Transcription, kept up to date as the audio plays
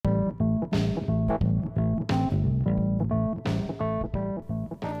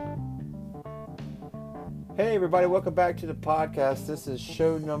Hey everybody, welcome back to the podcast. This is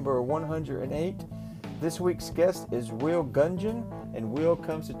show number 108. This week's guest is Will Gudgeon, and Will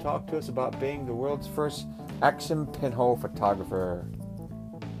comes to talk to us about being the world's first action pinhole photographer.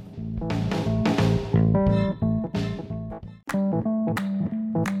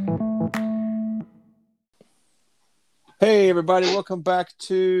 Hey everybody, welcome back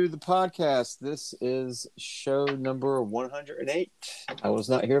to the podcast. This is show number 108. I was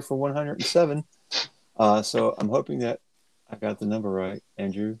not here for 107. So I'm hoping that I got the number right.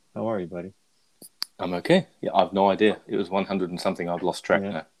 Andrew, how are you, buddy? I'm okay. Yeah, I've no idea. It was 100 and something. I've lost track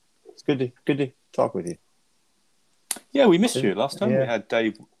now. It's good to talk with you. Yeah, we missed you last time. Yeah. We had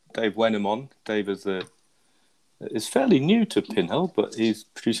Dave Wenham on. Dave is fairly new to pinhole, but he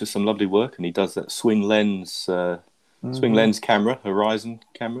produces some lovely work, and he does that swing lens camera, Horizon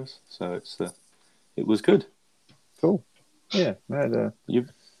cameras. So it was good. Cool. Yeah.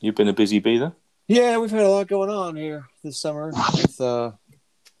 You've been a busy bee then? Yeah, we've had a lot going on here this summer with, I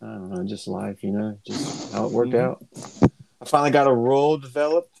don't know, just life, just how it worked out. I finally got a roll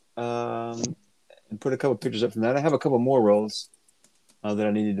developed and put a couple pictures up from that. I have a couple more rolls that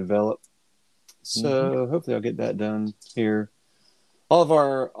I need to develop. So hopefully I'll get that done here. All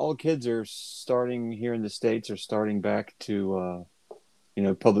the kids are starting here in the States are starting back to,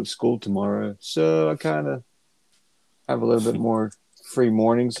 public school tomorrow. So I kind of have a little bit more free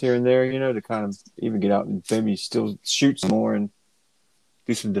mornings here and there, to kind of even get out and maybe still shoot some more and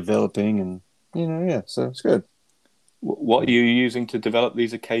do some developing and, so it's good. What are you using to develop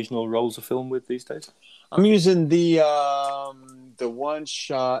these occasional rolls of film with these days? I'm using the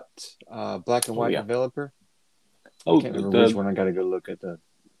one-shot black and white developer. I can't remember which one. I got to go look at the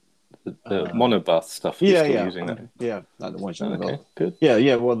monobath stuff. Yeah, using that. Yeah, not the one-shot developer. Okay, good.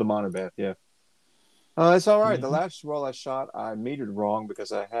 Yeah, well, the monobath, yeah. It's all right. The last roll I shot, I metered wrong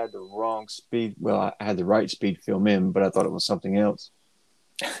because I had the wrong speed. Well, I had the right speed film in, but I thought it was something else.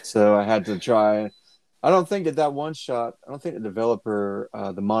 So I had to try. I don't think that one shot, I don't think the developer,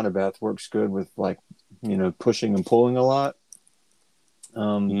 the monobath works good with pushing and pulling a lot.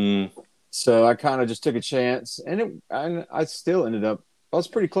 So I kind of just took a chance, and I still ended up, I was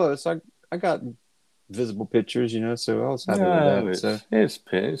pretty close. I got visible pictures, so I was happy with that.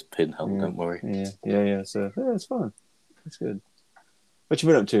 It's pinhole, don't worry. Yeah. So it's fun. It's good. What you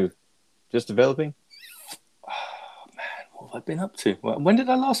been up to? Just developing? Oh man, what have I been up to? When did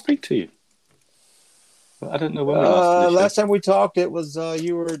I last speak to you? I don't know when we last. Last time we talked, it was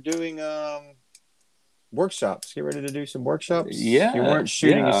you were doing workshops. Get ready to do some workshops. Yeah, you weren't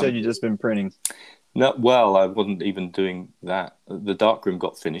shooting. You said you just been printing. No, well, I wasn't even doing that. The darkroom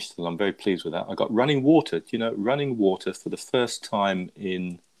got finished, and I'm very pleased with that. I got running water. Running water for the first time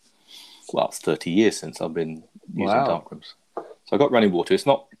in, it's 30 years since I've been using darkrooms. So I got running water. It's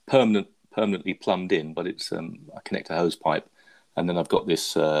not permanently plumbed in, but it's I connect a hose pipe, and then I've got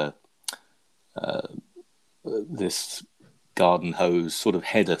this this garden hose sort of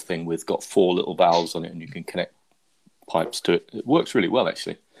header thing with got 4 little valves on it, and you can connect pipes to it. It works really well,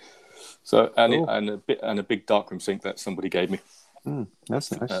 actually. So cool. and a big darkroom sink that somebody gave me.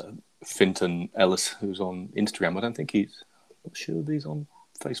 That's nice. Finton Ellis, who's on Instagram. I don't think he's he's on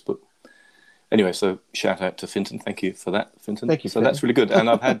Facebook. Anyway, so shout out to Finton. Thank you for that, Finton. Thank you. So that's really good. And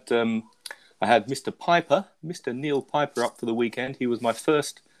I had Mr. Piper, Mr. Neil Piper, up for the weekend. He was my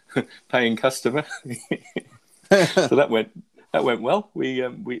first paying customer. So that went well.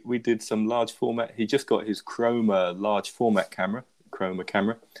 We did some large format. He just got his Chroma large format camera.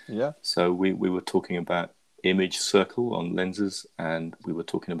 Yeah. So we were talking about image circle on lenses, and we were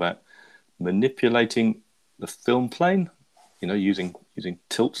talking about manipulating the film plane, using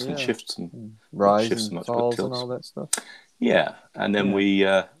tilts and shifts and rise shifts and falls and all that stuff. Yeah. And then we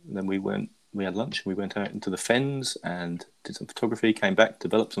had lunch, and we went out into the fens and did some photography, came back,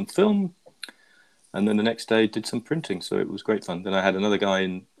 developed some film, and then the next day did some printing. So it was great fun. Then I had another guy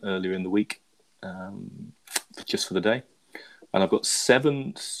in earlier in the week, just for the day. And I've got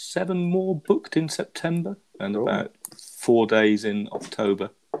seven more booked in September and about 4 days in October.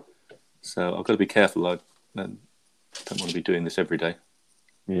 So I've got to be careful. I don't want to be doing this every day.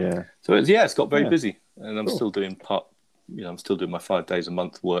 Yeah. So it's got very busy, and I'm still doing I'm still doing my 5 days a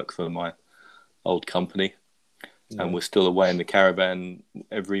month work for my old company, and we're still away in the caravan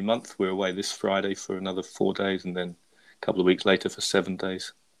every month. We're away this Friday for another 4 days, and then a couple of weeks later for 7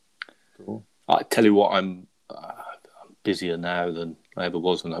 days. Cool. I tell you what, I'm busier now than I ever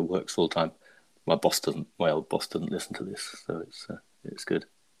was when I worked full time. My old boss doesn't listen to this, so it's good.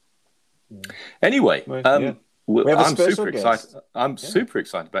 Yeah. Anyway, I'm super excited. I'm super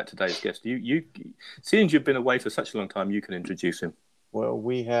excited about today's guest. You, seeing you've been away for such a long time, you can introduce him. Well,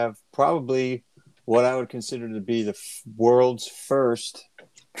 we have probably what I would consider to be the world's first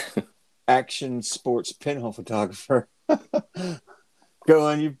action sports pinhole photographer. Go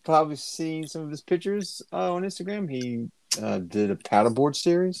on, you've probably seen some of his pictures on Instagram. He did a paddleboard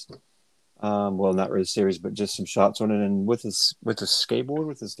series. Well, not really a series, but just some shots on it, and with a skateboard,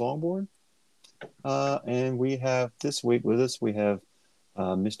 with his longboard. And we have this week with us, we have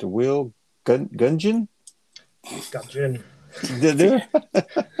Mr. Will Gudgeon. Gudgeon.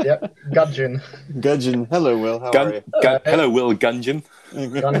 Yep, Gudgeon. Gudgeon. Hello, Will. How are you? Hello, Will Gudgeon.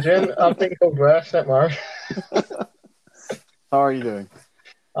 Gudgeon. I've been called worse, don't worry. How are you doing?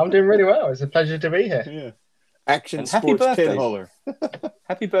 I'm doing really well. It's a pleasure to be here. Yeah. Action and sports pinholer.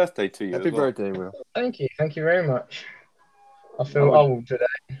 Happy birthday to you. Happy birthday, Will. Thank you. Thank you very much. I feel old today.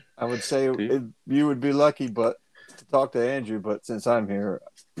 I would say you would be lucky, but to talk to Andrew. But since I'm here,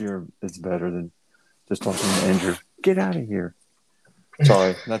 it's better than just talking to Andrew. Get out of here.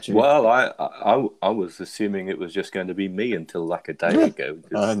 Sorry, not you. Well, I was assuming it was just going to be me until like a day ago.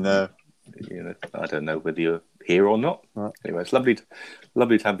 I know. I don't know whether you're here or not. Right. Anyway, it's lovely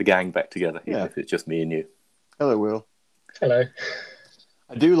to have the gang back together, even if it's just me and you. Hello, Will. Hello.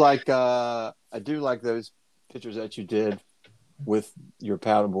 I do like those pictures that you did with your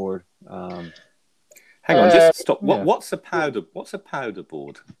paddleboard. Hang on, just stop. Yeah. What's a powder board?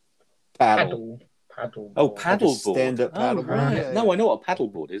 Paddle. Oh, paddleboard. Stand-up paddleboard. Right. Yeah, no, I know what a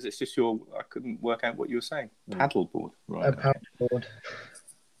paddleboard is. It's just I couldn't work out what you were saying. Paddleboard. Right. A paddleboard.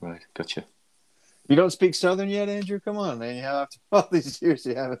 Right, gotcha. You don't speak Southern yet, Andrew? Come on, man. You have after all these years,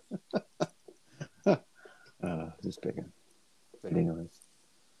 you haven't. Just picking. Anyways.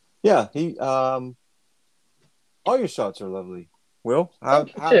 Yeah, all your shots are lovely. Will?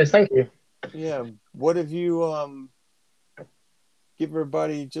 Cheers, thank you. Yeah. What have you give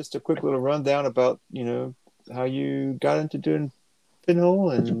everybody just a quick little rundown about, how you got into doing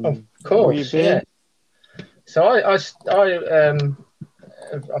pinhole and of course, where you've been? Yeah. So I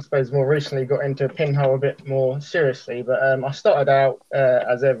suppose more recently got into pinhole a bit more seriously, but I started out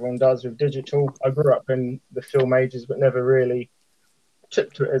as everyone does with digital. I grew up in the film ages, but never really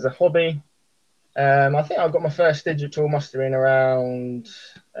took to it as a hobby. I think I got my first digital must have been around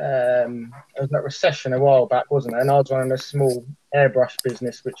it was that recession a while back, wasn't it? And I was running a small airbrush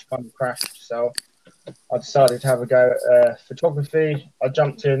business which kind of crashed, so I decided to have a go at photography. I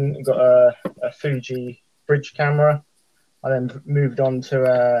jumped in and got a Fuji bridge camera. I then moved on to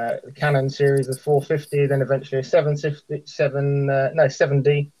a Canon series of 450, then eventually a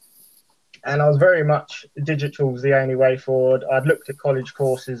 7D. And I was very much digital was the only way forward. I'd looked at college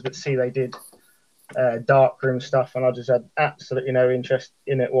courses, but they did darkroom stuff, and I just had absolutely no interest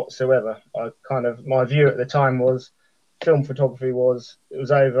in it whatsoever. My view at the time was film photography it was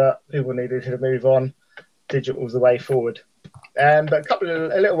over. People needed to move on. Digital was the way forward. But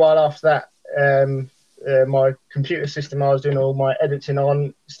a little while after that, my computer system I was doing all my editing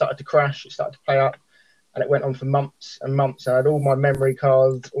on started to crash. It started to play up, and it went on for months and months. I had all my memory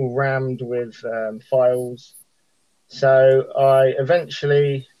cards all rammed with files. So I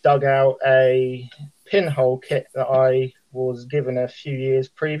eventually dug out a pinhole kit that I was given a few years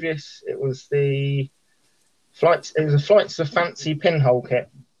previous. It was a Flights of Fancy pinhole kit,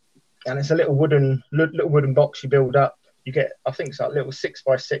 and it's a little wooden box you build up. You get, I think it's like little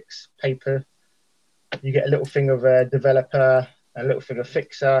 6x6 paper. You get a little thing of a developer, a little thing of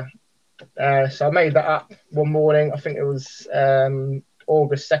fixer. So I made that up one morning. I think it was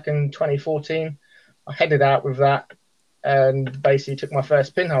August 2nd, 2014. I headed out with that and basically took my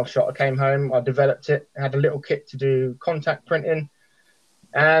first pinhole shot. I came home, I developed it, had a little kit to do contact printing.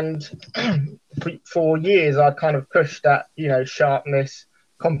 And for years, I'd kind of pushed that, sharpness,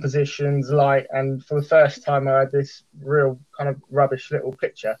 compositions, light. And for the first time, I had this real kind of rubbish little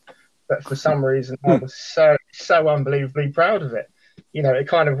picture. But for some reason, I was so unbelievably proud of it. It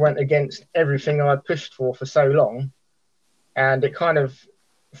kind of went against everything I'd pushed for so long. And it kind of,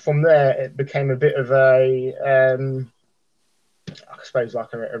 from there, it became a bit of I suppose like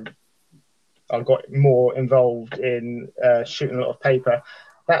I got more involved in shooting a lot of paper.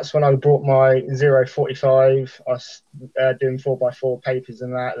 That's when I brought my 045. I was doing 4x4 papers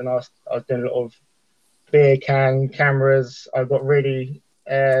and that. And I was doing a lot of beer can cameras. I got really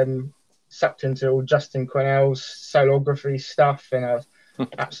sucked into all Justin Quinnell's solography stuff, and I was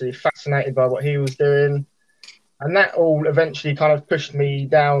absolutely fascinated by what he was doing. And that all eventually kind of pushed me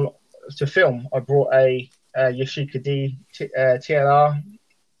down to film. I brought a Yashica D TLR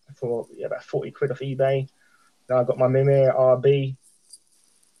for about 40 quid off eBay. Then I got my Mimir RB.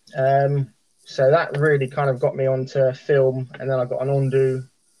 So that really kind of got me onto film, and then I got an Ondu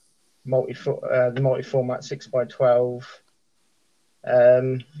multi-format 6x12.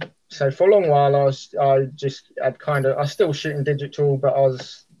 So for a long while, I was still shooting digital, but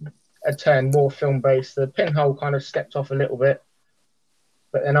I turned more film based. The pinhole kind of stepped off a little bit,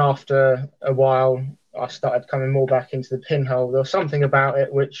 but then after a while, I started coming more back into the pinhole. There was something about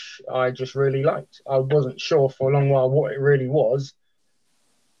it which I just really liked. I wasn't sure for a long while what it really was,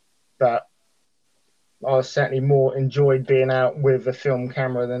 but I certainly more enjoyed being out with a film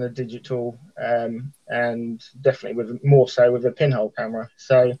camera than a digital, and definitely more so with a pinhole camera.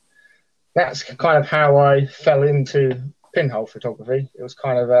 So that's kind of how I fell into pinhole photography. It was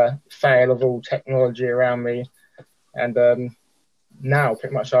kind of a fail of all technology around me, and now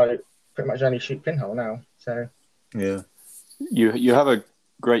pretty much only shoot pinhole now. So Yeah. You have a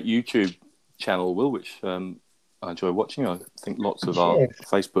great YouTube channel, Will, which I enjoy watching. I think lots of our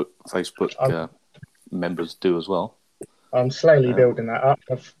Facebook members do as well. I'm slowly building that up.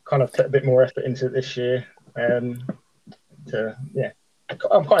 I've kind of put a bit more effort into it this year. I'm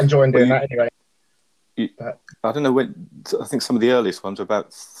quite enjoying doing that anyway. I don't know when. I think some of the earliest ones are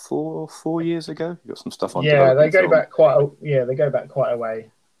about 4 years ago. You got some stuff on. Yeah, they go back quite a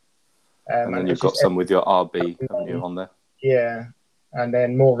way. And then you've got some with your RB, haven't you, on there? Yeah, and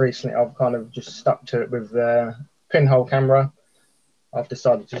then more recently, I've kind of just stuck to it with the pinhole camera. I've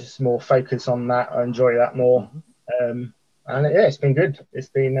decided to just more focus on that. I enjoy that more, and it's been good. It's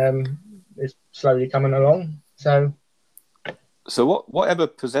slowly coming along. So whatever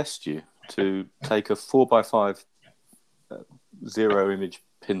possessed you to take a 4x5 zero image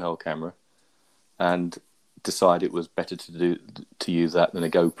pinhole camera and decide it was better to use that than a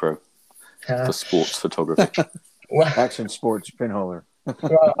GoPro for sports photography? Action sports pinholer.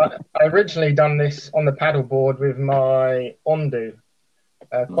 Well, I originally done this on the paddleboard with my Ondu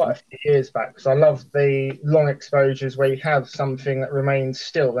quite a few years back, because I love the long exposures where you have something that remains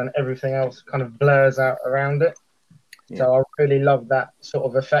still and everything else kind of blurs out around it. Yeah. So I really love that sort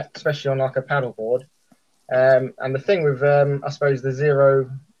of effect, especially on like a paddleboard. And the thing with, I suppose, the zero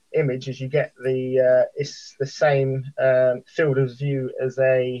image is you get it's the same field of view as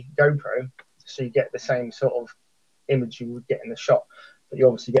a GoPro. So you get the same sort of image you would get in the shot, but you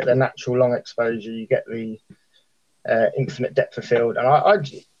obviously get the natural long exposure. You get the infinite depth of field. And I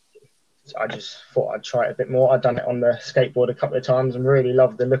just thought I'd try it a bit more. I'd done it on the skateboard a couple of times and really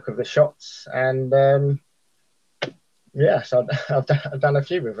loved the look of the shots. And so I've done a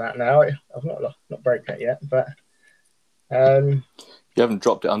few with that now. I've not broke it yet, but you haven't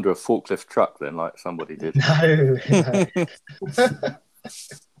dropped it under a forklift truck then, like somebody did. No.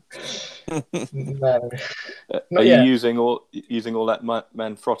 No. Are you using all that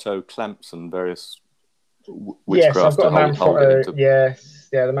Manfrotto clamps and various witchcraft? Yes, I've got a Manfrotto. Yes,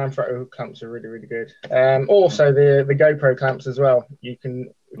 the Manfrotto clamps are really, really good. Also the GoPro clamps as well. You can,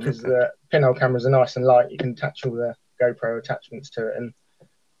 because the pinhole cameras are nice and light, you can attach all the GoPro attachments to it and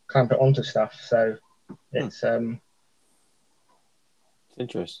clamp it onto stuff. So it's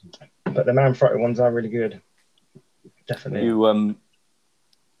interesting. But the Manfrotto ones are really good. Definitely.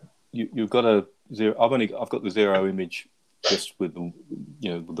 You've got a zero. I've got the zero image just with the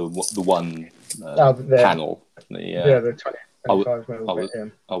one panel. The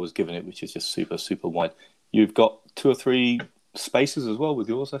 25 I was given it, which is just super, super wide. You've got 2 or 3 spaces as well with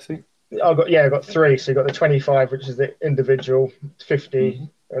yours, I think. I've got 3. So you've got the 25, which is the individual, 50,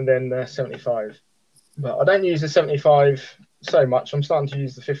 and then the 75. But I don't use the 75 so much. I'm starting to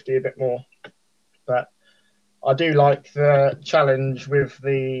use the 50 a bit more. But I do like the challenge with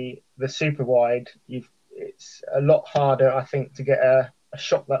the super wide. It's a lot harder, I think, to get a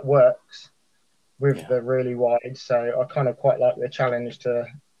shot that works with the really wide. So I kind of quite like the challenge to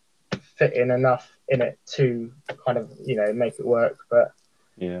fit in enough in it to kind of make it work. But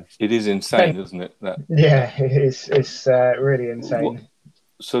yeah, it is insane, isn't it? Yeah, it is. It's really insane.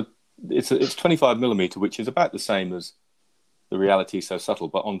 So it's 25mm, which is about the same as the Reality So Subtle,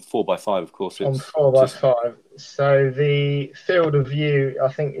 but on 4x5, of course, on 4x5. So the field of view,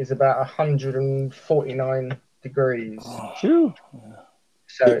 I think, is about 149 degrees. So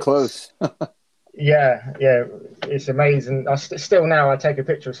get close. yeah, it's amazing. Still now I take a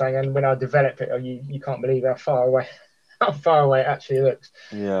picture saying, and when I develop it, you can't believe how far away it actually looks.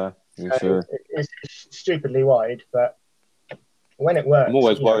 Yeah, you're sure. It's stupidly wide, but when it works, I'm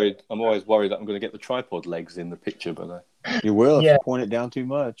always worried that I'm going to get the tripod legs in the picture, but you will if you point it down too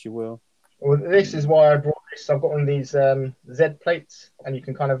much. You will. Well, this is why I brought this. I've got one of these Z plates, and you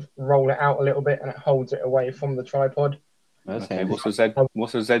can kind of roll it out a little bit, and it holds it away from the tripod. That's okay. handy.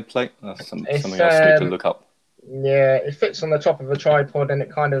 What's a Z plate? That's something else I need to look up. Yeah, it fits on the top of a tripod, and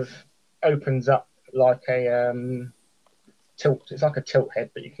it kind of opens up like a tilt. It's like a tilt head,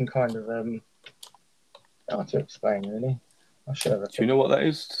 but you can kind of hard to explain really. I should have. Do you know what that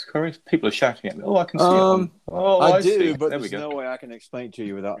is, Corey? People are shouting at me. Oh, I can see it on. Oh, I see. do, but There we there's go. no way I can explain to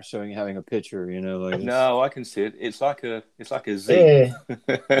you without having a picture. You know, like No, I can see it. It's like a Z. Yeah.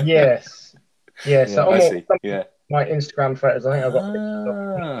 Yes. Yeah. So yeah. I I'm all, see. Yeah. my Instagram photos. I think I've got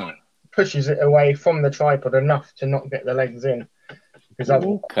Ah. pushes it away from the tripod enough to not get the legs in. Because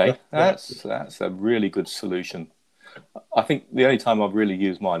Okay, that's a really good solution. I think the only time I've really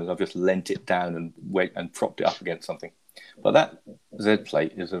used mine is I've just leant it down and propped it up against something. But that Z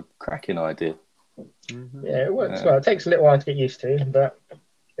plate is a cracking idea. Yeah, it works well. It takes a little while to get used to, but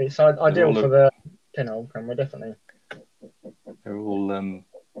it's ideal for the pinhole camera, definitely. They're all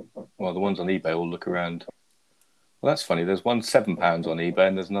well, the ones on eBay all look around. Well, that's funny. There's one £7 on eBay,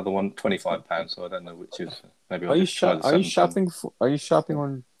 and there's another one £25. So I don't know which is. Maybe I'll just try the Are you shopping? Are you shopping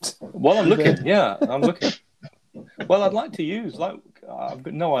on? Well, I'm looking. Yeah, I'm looking. Well, I'd like to use I've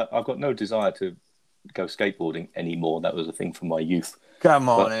got no desire to go skateboarding anymore. That was a thing from my youth. Come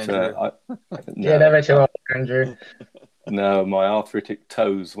on, Andrew. Yeah, never too old, Andrew. No, my arthritic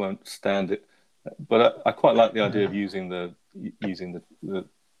toes won't stand it. But I quite like the idea of using the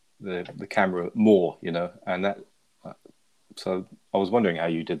camera more, you know, and that. So I was wondering how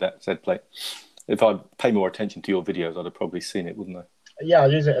you did that Z plate. If I'd pay more attention to your videos, I'd have probably seen it, wouldn't I? Yeah, I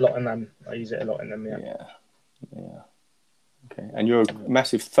use it a lot in them. Yeah. Yeah. Okay. And you're a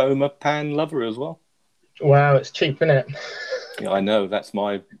massive foamer pan lover as well? Wow, it's cheap, isn't it? Yeah, I know. That's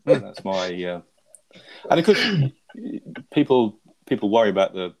my. And of course, people worry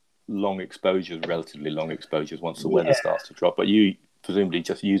about the relatively long exposures once the weather starts to drop. But you presumably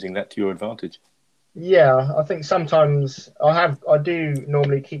just using that to your advantage. Yeah, I think sometimes I do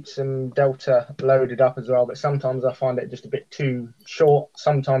normally keep some Delta loaded up as well, but sometimes I find it just a bit too short.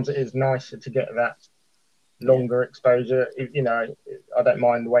 Sometimes it is nicer to get that longer exposure. You know, I don't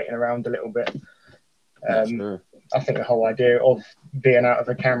mind waiting around a little bit. Sure. I think the whole idea of being out of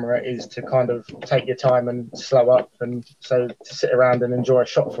a camera is to kind of take your time and slow up, and so to sit around and enjoy a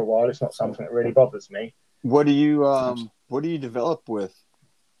shot for a while, it's not something that really bothers me. What do you develop with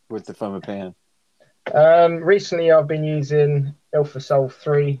the foamer pan? Recently, I've been using Ilfosol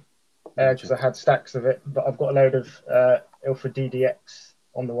 3 because I had stacks of it, but I've got a load of Ilfa DDX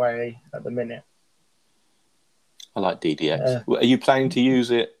on the way at the minute. I like DDX. Are you planning to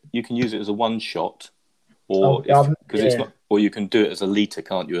use it? You can use it as a one shot, or it's not, or you can do it as a liter,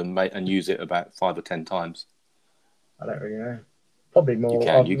 can't you? And use it about 5 or 10 times. I don't really know. Probably more.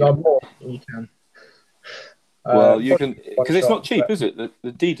 You can. Well, you can, because it's not cheap, is it? The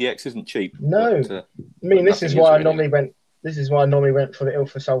DDX isn't cheap. No, but, I mean this is why I normally went. This is why I normally went for the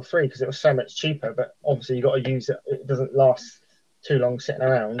Ilfosol 3 because it was so much cheaper. But obviously, you got to use it. It doesn't last too long sitting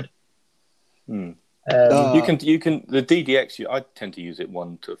around. You can the DDX. I tend to use it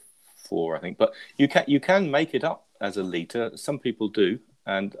 1 to 4, I think, but you can make it up as a liter. Some people do,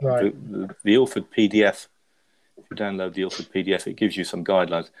 and the Ilford PDF. If you download the Ilford PDF, it gives you some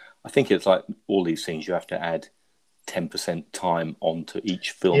guidelines. I think it's like all these things you have to add 10% time onto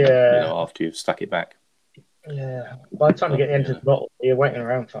each film, after you've stuck it back. Yeah. By the time you get into the bottle, you're waiting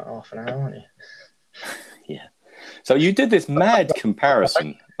around for like half an hour, aren't you? Yeah. So you did this mad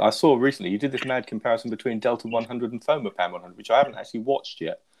comparison. I saw recently you did this mad comparison between Delta 100 and Foamer Pan 100, which I haven't actually watched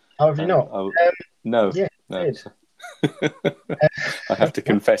yet. Oh, have you not? No. Yeah, no. I have to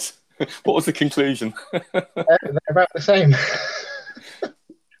confess. What was the conclusion? They're about the same.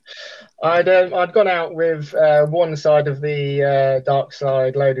 I'd gone out with one side of the dark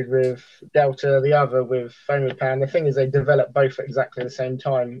side loaded with Delta, the other with Foamer Pan. The thing is, they developed both at exactly the same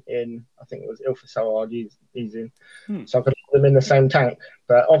time in, I think it was Ilfosol I'd using. So I could put them in the same tank.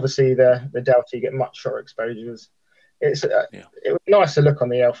 But obviously, the Delta, you get much shorter exposures. It was nice to look on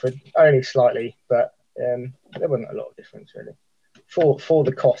the Ilford, only slightly, but there wasn't a lot of difference really. For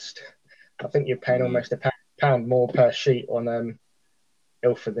the cost, I think you're paying almost a pound more per sheet on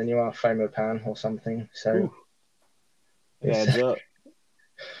Ilford than you are Foamer Pan or something. So up.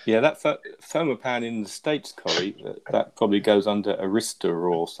 Yeah, that Foamer Pan in the States, Corey, that probably goes under Arista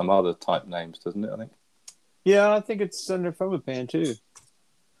or some other type names, doesn't it? I think. Yeah, I think it's under Foamer Pan too.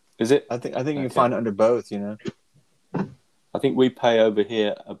 Is it? I think you can find it under both. You know. I think we pay over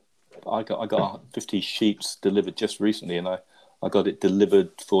here. I got 50 sheets delivered just recently, and I got it delivered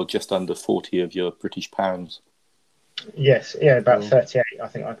for just under 40 of your British pounds. Yes, yeah, about 38. I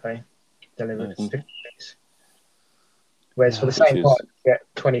think I pay delivered 50 sheets. Whereas for the same price, you get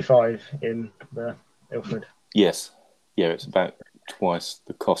 25 in the Ilford. Yes, yeah, it's about twice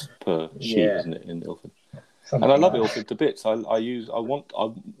the cost per sheet, isn't it, in Ilford? And I love Ilford to bits.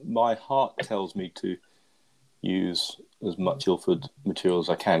 My heart tells me to use as much Ilford material as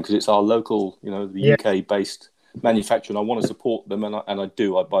I can because it's our local, the UK-based manufacturer, and I want to support them, and I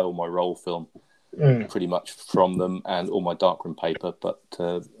do. I buy all my roll film pretty much from them, and all my darkroom paper, but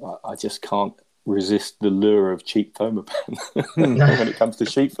I just can't resist the lure of cheap foam when it comes to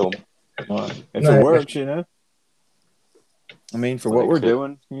sheet film. If it works, you know. I mean, for what we're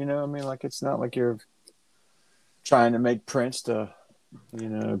doing, you know, I mean, like, it's not like you're trying to make prints to, you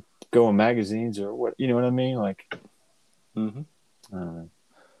know, go in magazines or what, you know what I mean? Like,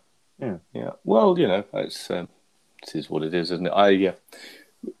 yeah. Well, you know, it's this is what it is, isn't it?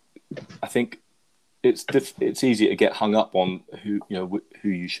 I think it's easy to get hung up on who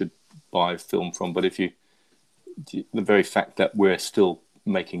you should buy film from, but the very fact that we're still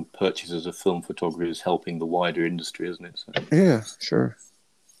making purchases of film photography is helping the wider industry, isn't it? So. Yeah, sure.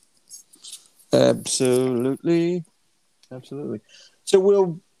 Absolutely. So,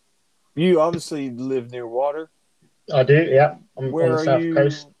 Will, you obviously live near water. I do, yeah. I'm where on the south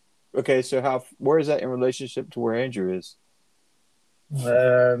coast. Okay, so where is that in relationship to where Andrew is? I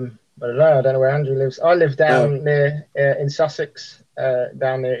don't know. I don't know where Andrew lives. I live down near in Sussex,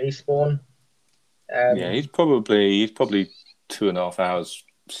 down near Eastbourne. Yeah, he's probably 2.5 hours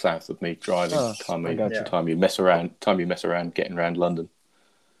south of me driving. Time you mess around getting around London.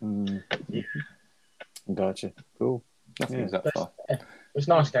 Yeah. Gotcha. Cool. Nothing's that far. It's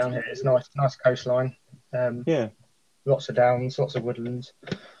nice down here. It's nice coastline. Lots of downs, lots of woodlands.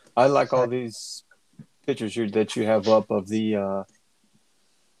 I like all these pictures that you have up of the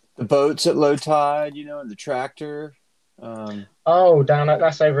boats at low tide, you know, and the tractor. Down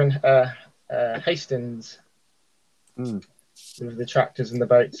that's over in Hastings. With the tractors and the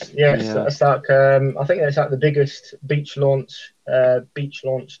boats. It's like I think it's like the biggest beach launched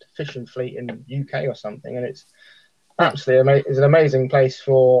fishing fleet in the UK or something, and it's absolutely it's an amazing place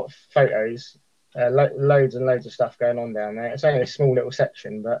for photos. Loads and loads of stuff going on down there. It's only a small little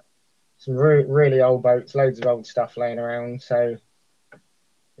section, but some really old boats, loads of old stuff laying around. So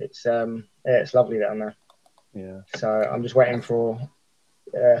it's lovely down there. Yeah. So I'm just waiting for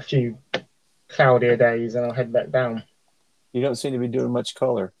a few cloudier days, and I'll head back down. You don't seem to be doing much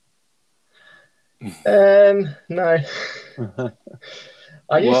color. No.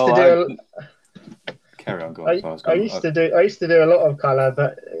 I used to do. Carry on, go on. I used to do a lot of color,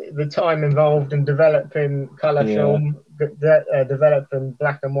 but the time involved in developing color film, developing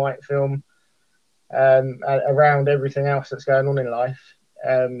black and white film, around everything else that's going on in life.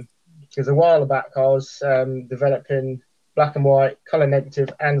 Because a while back I was developing black and white, color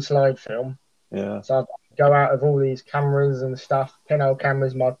negative, and slide film. Yeah. So I'd go out of all these cameras and stuff, pinhole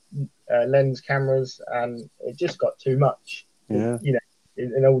cameras, my lens cameras, and it just got too much. Yeah. You know,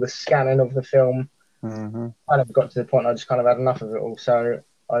 in all the scanning of the film. I never got to the point I just kind of had enough of it all. So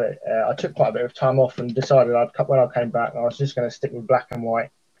I took quite a bit of time off and decided when I came back, I was just going to stick with black and white,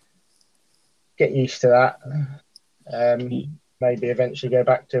 get used to that. Maybe eventually go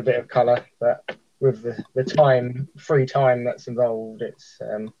back to a bit of colour, but with the free time that's involved, it's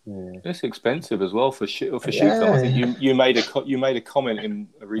expensive as well for shoot film. I think you made a comment in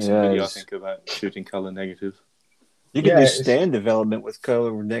a recent video, I think, about shooting colour negative. You can do stand development with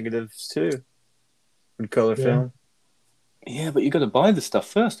color negatives too, with color film. Yeah, but you got to buy the stuff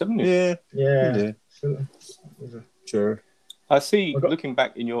first, haven't you? Yeah. Sure. I see. Looking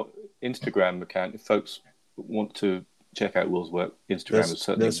back in your Instagram account, if folks want to check out Will's work, Instagram is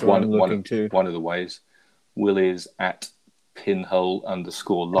certainly one of the ways. Will is at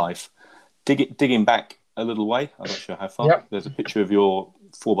pinhole_life. Digging back a little way, I'm not sure how far. Yep. There's a picture of your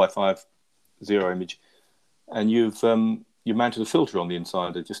 4x5 zero image, and you've mounted a filter on the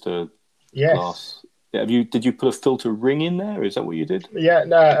inside of just a glass. Yeah, did you put a filter ring in there? Is that what you did? Yeah,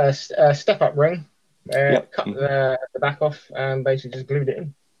 no, a step-up ring. Cut the back off and basically just glued it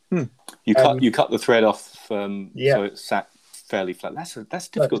in. You cut the thread off, so it sat fairly flat. That's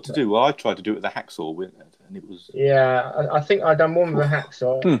difficult to do. Well, I tried to do it with a hacksaw with it, and it was. Yeah, I think I've done one with a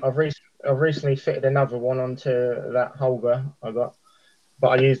hacksaw. I've recently fitted another one onto that holder I got, but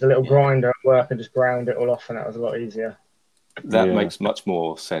I used a little grinder at work and just ground it all off, and that was a lot easier. That makes much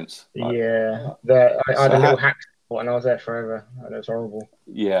more sense. I had a little hacksaw and I was there forever. And it was horrible.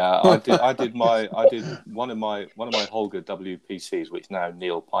 Yeah, I did one of my Holger WPCs, which now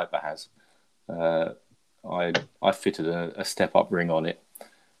Neil Piper has. I fitted a step-up ring on it,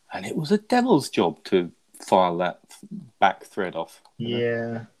 and it was a devil's job to file that back thread off.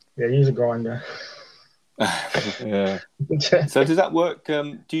 Yeah, use a grinder. Yeah. So does that work?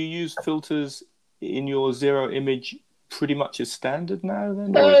 Do you use filters in your zero image pretty much as standard now,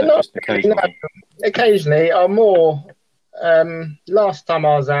 then, or is that just occasionally? No, occasionally. I'm more. Last time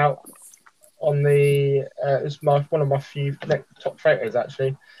I was out on the, it's one of my few top photos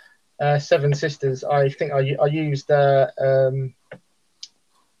actually. Seven Sisters. I think I used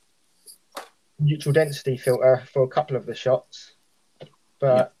neutral density filter for a couple of the shots,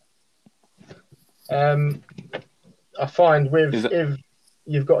 but I find if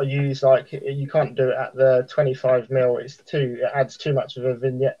you've got to use, like, you can't do it at the 25mm. It adds too much of a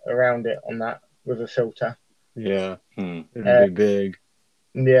vignette around it on that with a filter. Yeah, it'd be big.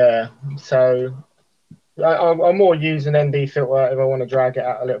 Yeah, so I'm more use an ND filter if I want to drag it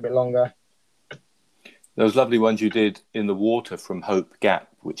out a little bit longer. Those lovely ones you did in the water from Hope Gap,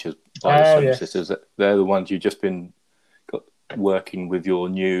 which is by the Seven Sisters, they're the ones you've just been working with your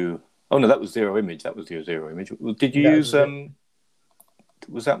new... Oh, no, that was Zero Image. That was your Zero Image. Did you use...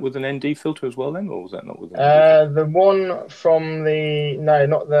 Was that with an ND filter as well then, or was that not with an ND filter? The one from the... No,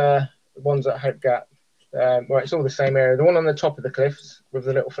 not the ones at Hope Gap. Well, it's all the same area. The one on the top of the cliffs with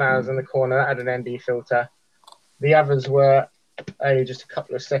the little flowers in the corner, that had an ND filter. The others were only just a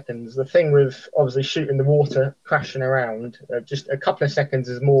couple of seconds. The thing with obviously shooting the water crashing around, just a couple of seconds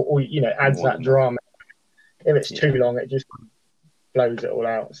is more, or, adds more that drama. If it's too long, it just blows it all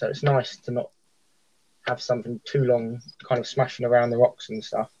out. So it's nice to not have something too long kind of smashing around the rocks and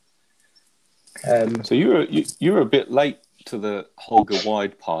stuff. So you were a bit late to the Holger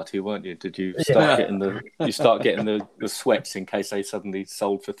Wide party, weren't you? Did you start getting the sweats in case they suddenly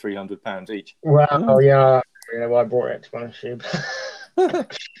sold for £300 each? Well, yeah, I brought it, to be honest with you.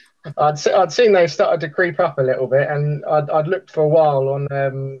 I'd seen they started to creep up a little bit, and I'd looked for a while on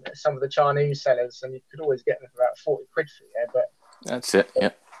some of the Chinese sellers, and you could always get them for about 40 quid for it. But that's it.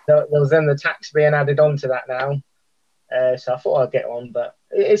 Yeah. There was then the tax being added onto that now, so I thought I'd get on, but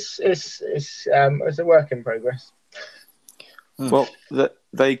it's a work in progress. Well,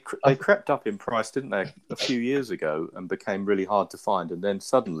 they crept up in price, didn't they, a few years ago, and became really hard to find, and then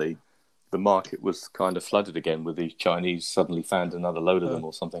suddenly the market was kind of flooded again with the Chinese suddenly found another load of them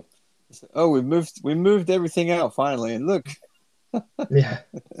or something. Oh, we moved everything out finally, and look. Yeah,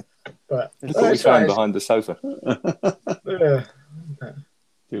 but look what we found behind the sofa. Yeah.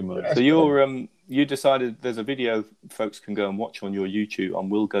 Too much. So you decided there's a video folks can go and watch on your YouTube, on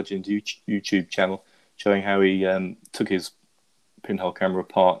Will Gudgeon's YouTube channel, showing how he took his pinhole camera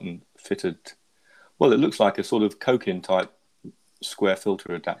apart and fitted. Well, it looks like a sort of Kokin type square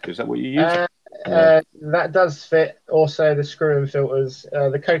filter adapter. Is that what you use? That does fit. Also, the screw-in filters,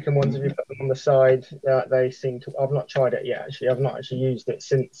 the Kokin ones, if you put them on the side, they seem to. I've not tried it yet. Actually, I've not actually used it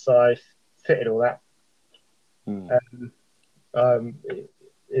since I fitted all that.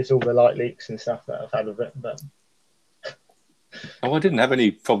 It's all the light leaks and stuff that I've had with it. But I didn't have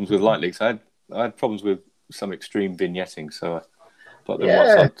any problems with light leaks. I had problems with some extreme vignetting. So, but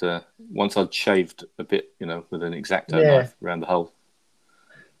then once I'd shaved a bit, with an X-Acto knife around the hole.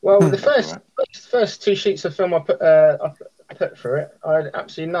 Well, the first two sheets of film I put through it, I had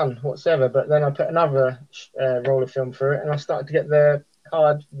absolutely none whatsoever. But then I put another roll of film through it, and I started to get the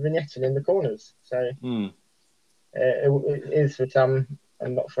hard vignetting in the corners. So it is for some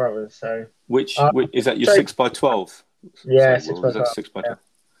and not for others. So which is that your 6x12? Yeah, 6x12. 6x12.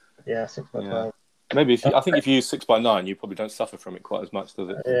 Yeah, 6x12. Maybe I think if you use 6x9, you probably don't suffer from it quite as much, does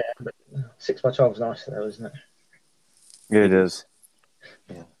it? Yeah, but 6x12 is nice though, isn't it? Yeah, it is.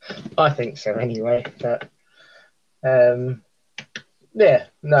 Yeah. I think so anyway. But I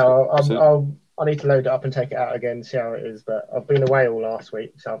need to load it up and take it out again and see how it is. But I've been away all last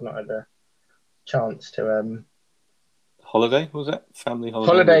week, so I've not had the chance to. Holiday, was that? Family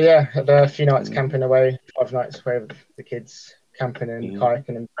holiday? Holiday, yeah. Had a few nights camping away, 5 nights away with the kids, camping and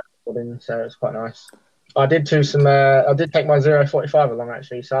kayaking and paddling, so it's quite nice. I did I did take my 045 along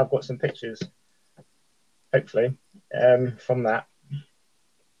actually, so I've got some pictures, hopefully, from that.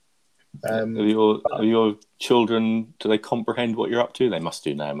 Are your children, do they comprehend what you're up to? They must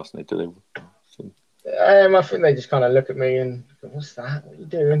do now, mustn't they? Do they? I think they just kind of look at me and go, "What's that? What are you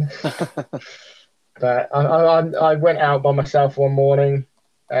doing?" But I went out by myself one morning,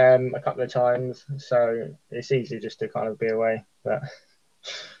 a couple of times, so it's easy just to kind of be away. But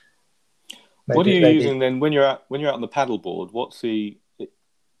what are you using then when you're out on the paddleboard?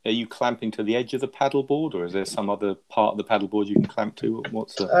 Are you clamping to the edge of the paddleboard, or is there some other part of the paddleboard you can clamp to?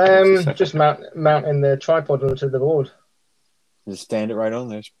 What's the just mounting the tripod onto the board. Just stand it right on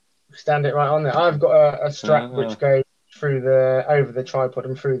there. Stand it right on there. I've got a strap which goes over the tripod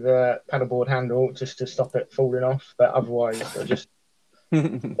and through the paddleboard handle just to stop it falling off. But otherwise, I just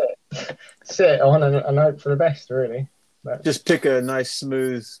sit it on and hope for the best, really. But just pick a nice,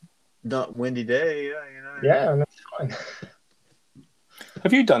 smooth, not windy day. Yeah, that's fine.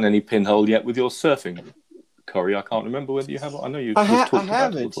 Have you done any pinhole yet with your surfing, Corey? I can't remember whether you have. I know you. I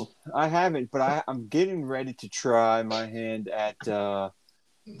haven't. I haven't, but I'm getting ready to try my hand at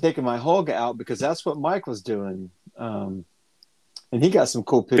taking my Holga out because that's what Mike was doing. And he got some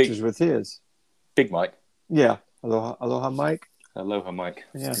cool pictures with his. Big Mike. Yeah. Aloha Mike. Aloha Mike.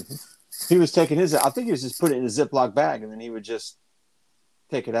 Yeah. He was taking his, I think he was just putting it in a Ziploc bag, and then he would just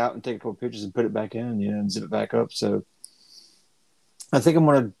take it out and take a couple pictures and put it back in, and zip it back up. So I think I'm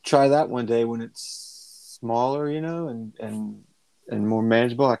going to try that one day when it's smaller, and more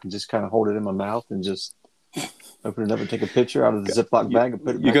manageable. I can just kind of hold it in my mouth and just open it up and take a picture out of the Ziploc bag and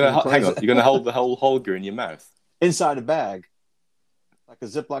put it back in. Hang on. You're going to hold the whole Holger in your mouth? Inside a bag. Like a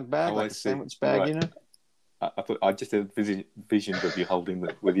Ziploc bag, like a sandwich bag, right. I thought I just had visions of you holding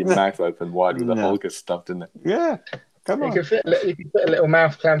with your mouth open wide with the Holger stuffed in it. Yeah, come on. You could put a little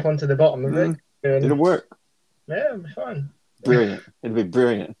mouth clamp onto the bottom of it. It'll work. Yeah, it'll be fine. Brilliant. It'll be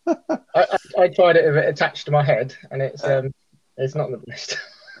brilliant. I tried it with it attached to my head, and it's not the best.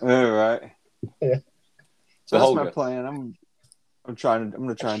 All right. Yeah. So that's my plan. I'm going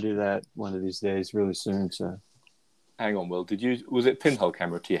to try and do that one of these days, really soon. So. Hang on, Will. Was it pinhole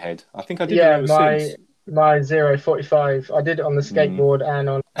camera to your head? I think I did. Yeah, my 0.45. I did it on the skateboard and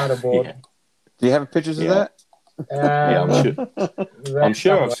on the paddleboard. Yeah. Do you have pictures of that? Yeah, I'm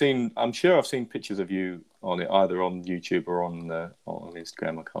sure. I'm sure I've seen pictures of you on it, either on YouTube or on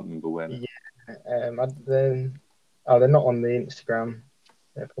Instagram. I can't remember when. Yeah. They're not on the Instagram.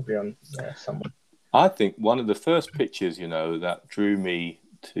 They're probably on somewhere. I think one of the first pictures, that drew me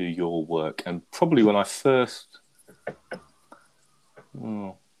to your work, and probably when I first.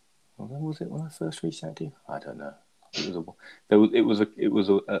 When was it when I first reached out to you? I don't know. It was a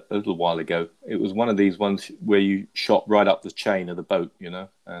little while ago. It was one of these ones where you shot right up the chain of the boat,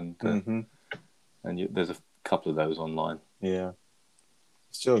 and there's a couple of those online. Yeah,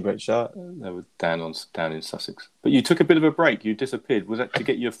 still a great shot. They were down in Sussex. But you took a bit of a break. You disappeared. Was that to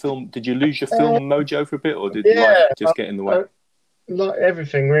get your film? Did you lose your film mojo for a bit, or did life just get in the way? Like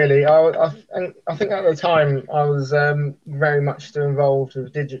everything, really. I think at the time I was very much still involved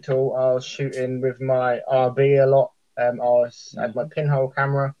with digital. I was shooting with my RB a lot. I had my pinhole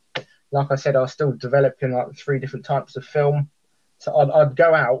camera. Like I said, I was still developing like 3 different types of film. So I'd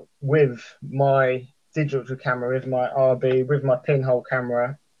go out with my digital camera, with my RB, with my pinhole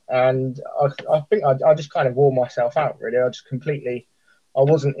camera, and I think I just kind of wore myself out. Really, I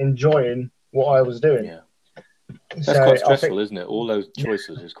wasn't enjoying what I was doing. Yeah. That's quite stressful, isn't it? All those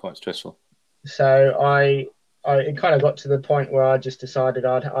choices is quite stressful. So it kind of got to the point where I just decided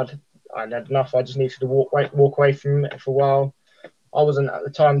I'd had enough. I just needed to walk away from it for a while. I wasn't at the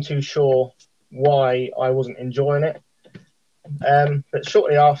time too sure why I wasn't enjoying it. But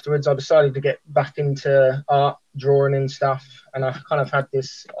shortly afterwards, I decided to get back into art, drawing and stuff. And I kind of had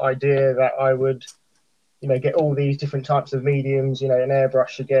this idea that I would get all these different types of mediums, an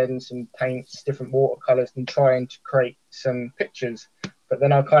airbrush again, some paints, different watercolors, and trying to create some pictures. But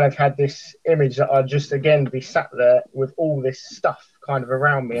then I kind of had this image that I'd just, again, be sat there with all this stuff kind of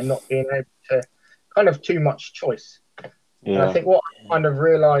around me and not being able to, kind of too much choice. Yeah. And I think what I kind of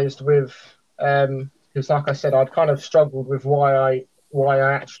realised with, because like I said, I'd kind of struggled with why I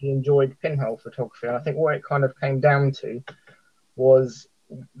actually enjoyed pinhole photography. And I think what it kind of came down to was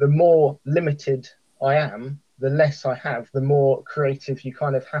the more limited I am, the less I have, the more creative you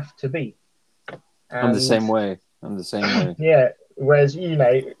kind of have to be. And I'm the same way. Yeah. Whereas,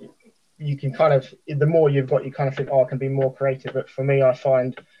 you can kind of, the more you've got, you kind of think, I can be more creative. But for me, I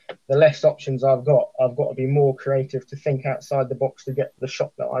find the less options I've got to be more creative to think outside the box to get the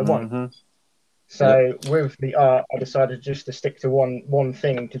shot that I want. Mm-hmm. So with the art, I decided just to stick to one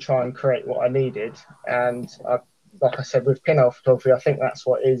thing to try and create what I needed. And like I said, with pinhole photography, I think that's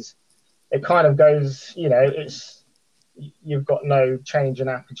what is. It kind of goes, you've got no change in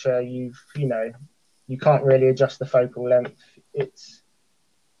aperture. You can't really adjust the focal length. It's,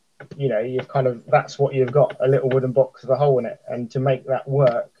 you've kind of, that's what you've got, a little wooden box with a hole in it. And to make that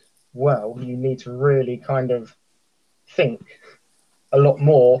work well, you need to really kind of think a lot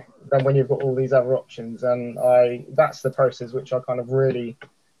more than when you've got all these other options. And that's the process which I kind of really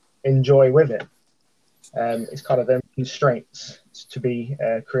enjoy with it. It's kind of them constraints to be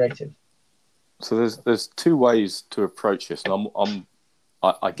creative. So there's 2 ways to approach this, and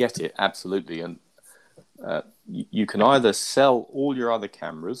I get it absolutely. And you can either sell all your other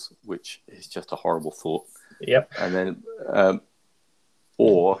cameras, which is just a horrible thought. Yep. And then,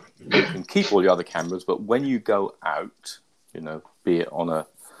 or you can keep all your other cameras, but when you go out, be it on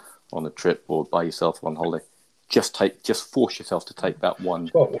a trip or by yourself on holiday, just force yourself to take that one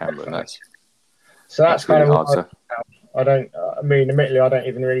camera, and that's really kind of hard. Admittedly, I don't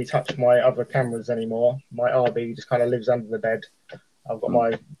even really touch my other cameras anymore. My RB just kind of lives under the bed. I've got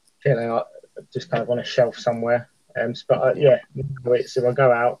my just kind of on a shelf somewhere. But Yeah. it's if I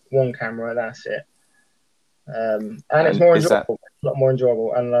go out, one camera, that's it. And it's And more is that enjoyable, a lot more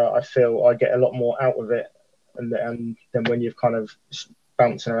enjoyable, and I feel I get a lot more out of it, and than when you've kind of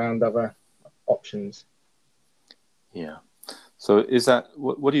bouncing around other options. yeah? So is that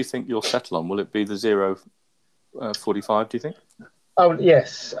what do you think you'll settle on? Will it be the 0-45? Do you think? Oh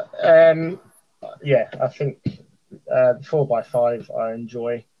yes, yeah. I think the 4x5 I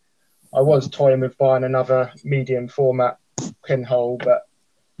enjoy. I was toying with buying another medium format pinhole, but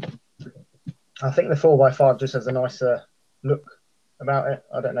I think the 4x5 just has a nicer look about it.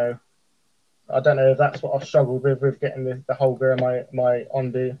 I don't know if that's what I've struggled with getting the holder and my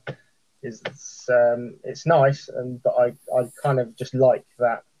Ondu. It's nice, but I kind of just like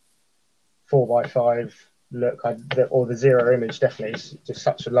that 4x5 look. Or the zero image definitely is just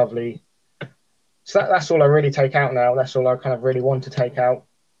such a lovely. So that's all I really take out now. That's all I kind of really want to take out.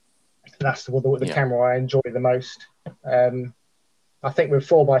 That's the camera I enjoy the most. I think with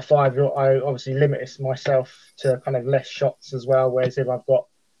 4x5, I obviously limit myself to kind of less shots as well. Whereas if I've got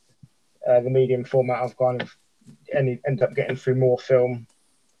the medium format, I've kind of end up getting through more film.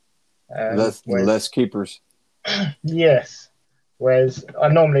 Less keepers. Yes. Whereas I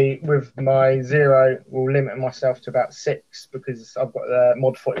normally, with my zero, will limit myself to about 6 because I've got the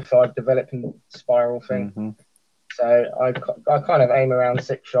Mod 45 developing spiral thing. Mm-hmm. So I kind of aim around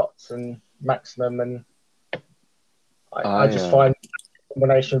 6 shots and maximum, and I just find a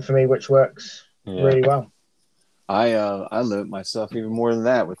combination for me which works really well. I limit myself even more than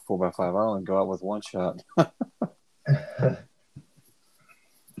that with 4x5. I only go out with one shot.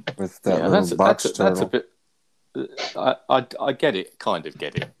 With that little box turtle. That's a bit. I get it, kind of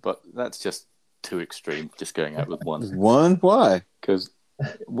get it, but that's just too extreme. Just going out with one. One? Why? Because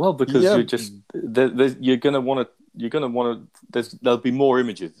you're just you're gonna want to. There'll be more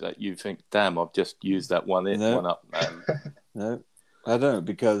images that you think, damn, I've just used that one up, man. No, I don't,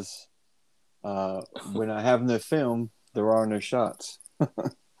 because when I have no film, there are no shots.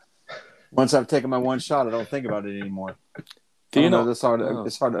 Once I've taken my one shot, I don't think about it anymore. Do you know? It's hard to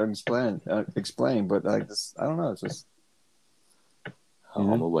explain, but I don't know. It's just.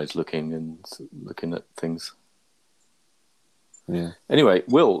 I'm always looking at things. Yeah. Anyway,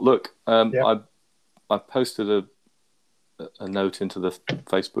 Will, look, I posted a note into the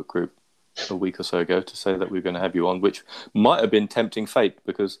Facebook group a week or so ago to say that we were going to have you on, which might have been tempting fate,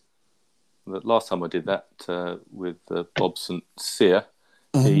 because the last time I did that with Bob St. Cyr,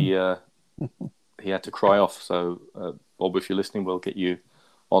 he had to cry off. So, Bob, if you're listening, we'll get you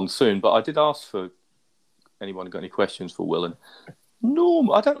on soon. But I did ask for anyone who got any questions for Will, and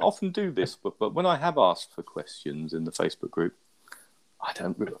I don't often do this, but when I have asked for questions in the Facebook group, I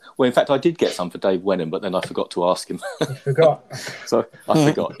don't. Well, in fact, I did get some for Dave Wenham, but then I forgot to ask him. You forgot. So I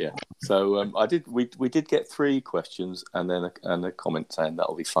forgot. Yeah. So I did. We did get 3 questions, and then a comment saying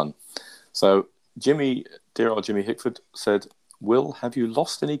that'll be fun. So dear old Jimmy Hickford said, "Will, have you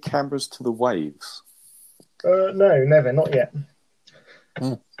lost any cameras to the waves?" No, never, not yet.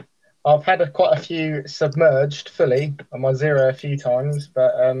 I've had quite a few submerged fully on my zero a few times,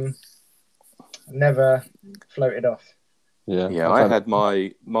 but never floated off. Yeah. I had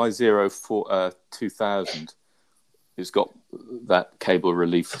my 2000. It's got that cable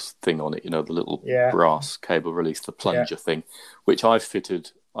relief thing on it, the little brass cable release, the plunger thing, which I fitted.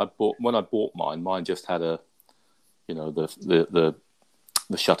 When I bought mine. Mine just had the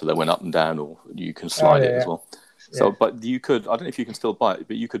shutter that went up and down, or you can slide it as well. So, but you could. I don't know if you can still buy it,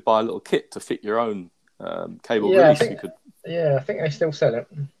 but you could buy a little kit to fit your own cable release. I think they still sell it.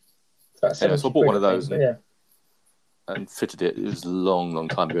 So I bought one of those and fitted it. It was a long, long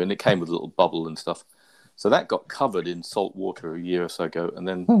time ago, and it came with a little bubble and stuff. So that got covered in salt water a year or so ago, and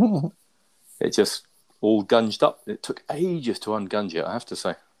then it just all gunged up. It took ages to ungunge it, I have to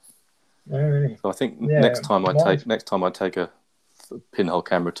say. Oh, really? So I think next time I take a pinhole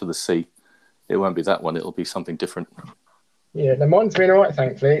camera to the sea, it won't be that one. It'll be something different. Yeah, no, mine's been alright,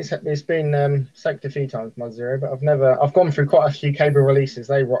 thankfully. It's been soaked a few times, my zero, but I've gone through quite a few cable releases.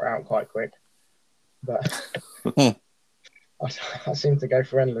 They rot out quite quick, but I seem to go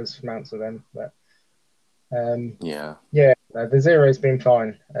for endless amounts of them. But the zero's been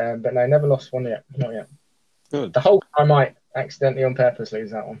fine, but no, never lost one yet. Not yet. Good. The whole I might accidentally on purpose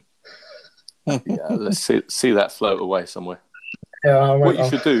lose that one. Yeah, let's see that float away somewhere. Yeah, what you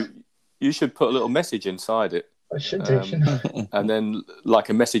should do, you should put a little message inside it. I should do, shouldn't I? And then like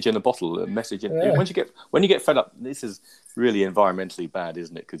a message in a bottle, when you get fed up. This is really environmentally bad,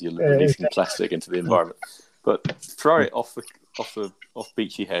 isn't it? Because you're releasing plastic into the environment. But throw it off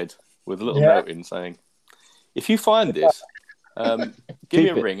Beachy Head with a little note in saying, if you find this, Give me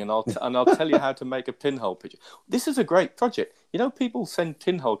a ring, and I'll tell you how to make a pinhole picture. This is a great project. You know, people send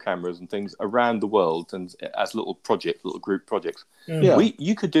pinhole cameras and things around the world, and as little group projects. Yeah.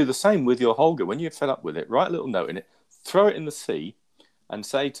 You could do the same with your Holger. When you're fed up with it, write a little note in it, throw it in the sea, and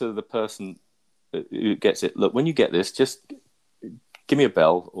say to the person who gets it, look, when you get this, just give me a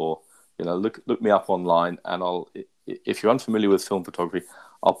bell, or look me up online, and if you're unfamiliar with film photography,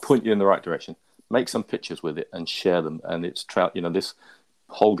 I'll point you in the right direction. Make some pictures with it and share them. And it's this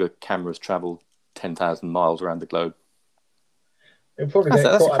Holger camera's travelled 10,000 miles around the globe. It'll probably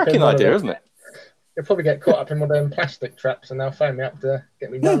That's a cracking idea, isn't it? You'll probably get caught up in one of them plastic traps, and they'll phone me up to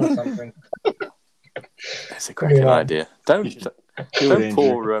get me done or something. That's a cracking idea. Don't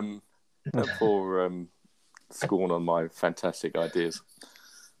pour scorn on my fantastic ideas.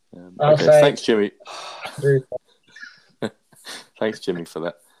 Thanks, Jimmy. Thanks, Jimmy, for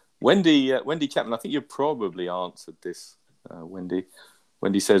that. Wendy Chapman, I think you probably answered this. Wendy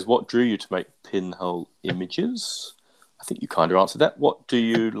says, "What drew you to make pinhole images?" I think you kind of answered that. What do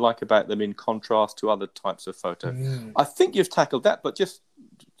you like about them in contrast to other types of photo? I think you've tackled that, but just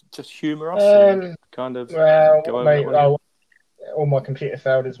humour us. All my computer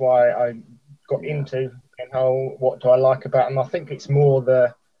failed is why I got into pinhole. What do I like about them? I think it's more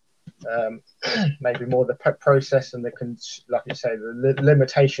the maybe more the process and like you say, the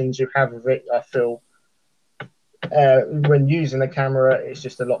limitations you have of it. I feel when using the camera, it's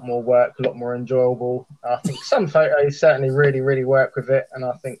just a lot more work, a lot more enjoyable. I think some photos certainly really, really work with it, and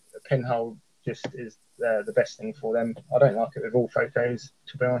I think the pinhole just is the best thing for them. I don't like it with all photos,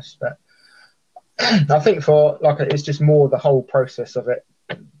 to be honest, but I think it's just more the whole process of it,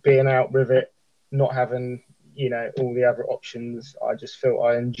 being out with it, not having all the other options. I just feel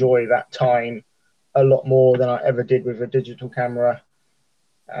I enjoy that time a lot more than I ever did with a digital camera.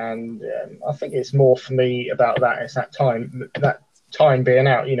 And I think it's more for me about that. It's that time being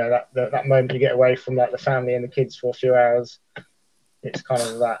out, that moment you get away from like the family and the kids for a few hours. It's kind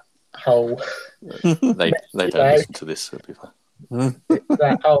of that whole... they don't listen to this, so people.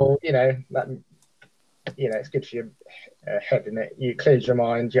 That whole, it's good for your head, isn't it? You clears your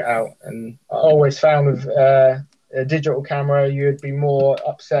mind, you're out. And I always found with a digital camera, you'd be more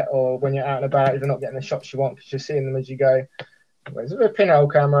upset or when you're out and about, if you're not getting the shots you want because you're seeing them as you go. Whereas with a pinhole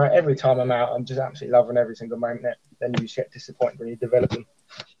camera, every time I'm out, I'm just absolutely loving every single moment. Then you just get disappointed when you develop them.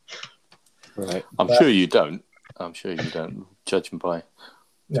 Right. I'm sure you don't, judging by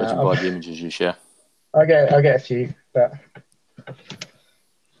the images you share. I get a few, but...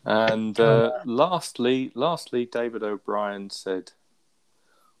 And lastly, David O'Brien said,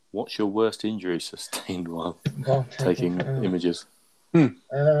 "What's your worst injury sustained while taking images?" I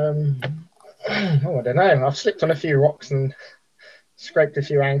don't know. I've slipped on a few rocks and scraped a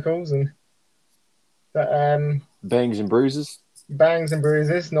few ankles, but bangs and bruises.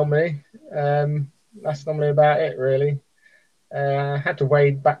 Normally. That's normally about it, really. I had to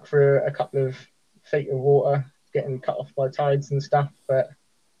wade back through a couple of feet of water, getting cut off by tides and stuff, but.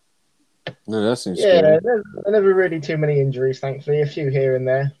 No, that seems scary. There's never really too many injuries, thankfully. A few here and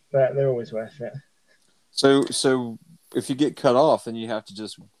there, but they're always worth it. So if you get cut off, then you have to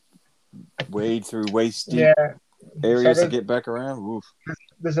just wade through waist deep areas to get back around. Oof.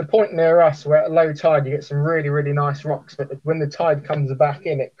 There's a point near us where at low tide you get some really, really nice rocks, but when the tide comes back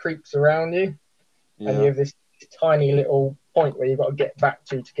in, it creeps around you, and you have this tiny little point where you've got to get back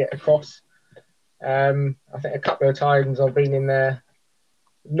to get across. I think a couple of times I've been in there.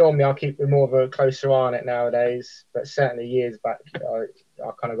 Normally I'll keep more of a closer eye on it nowadays, but certainly years back I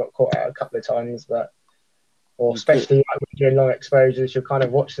kind of got caught out a couple of times, especially like when you're doing long exposures, you're kind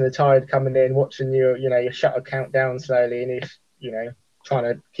of watching the tide coming in, watching your shutter count down slowly, and if trying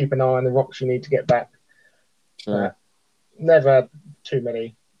to keep an eye on the rocks you need to get back. Sure. Never had too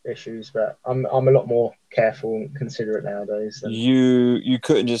many issues, but I'm a lot more careful and considerate nowadays. You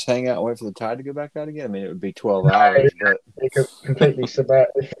couldn't just hang out and wait for the tide to go back out again? I mean, it would be 12 hours. But... You could completely submerge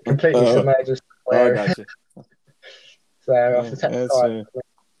us. I got you. So I have to take the tide.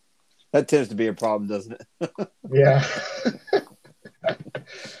 That tends to be a problem, doesn't it? Yeah.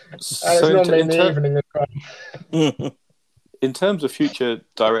 It's normally in the evening as well. In terms of future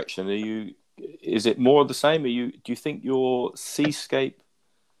direction, is it more of the same? Do you think your seascape,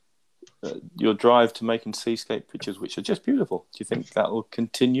 your drive to making seascape pictures, which are just beautiful, do you think that will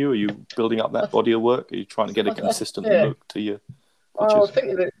continue? Are you building up that body of work? Are you trying to get a consistent look to your pictures? I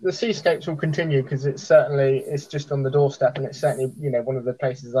think that the seascapes will continue because it's just on the doorstep, and it's certainly one of the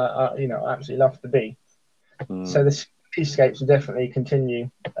places I absolutely love to be. So the seascapes will definitely continue.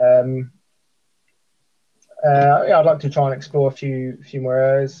 Yeah, I'd like to try and explore a few more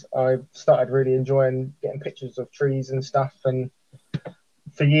areas. I've started really enjoying getting pictures of trees and stuff. And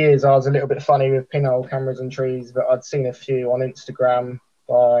for years, I was a little bit funny with pinhole cameras and trees, but I'd seen a few on Instagram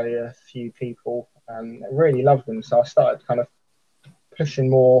by a few people and I really loved them. So I started kind of pushing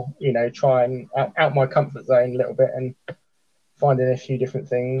more, trying out my comfort zone a little bit and finding a few different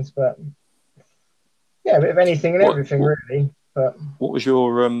things. But yeah, a bit of anything and everything, really. But what was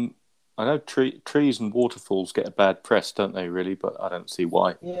your I know trees and waterfalls get a bad press, don't they? Really, but I don't see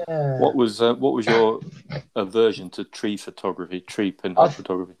why. Yeah. What was your aversion to tree photography, tree pinhole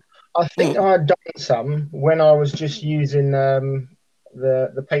photography? I think I had done some when I was just using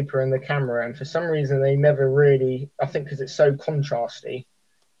the paper and the camera, and for some reason they never really. I think because it's so contrasty,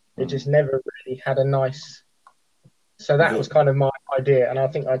 it just never really had a nice. So that was kind of my idea, and I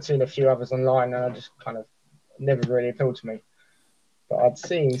think I'd seen a few others online, and I just kind of never really appealed to me. But I'd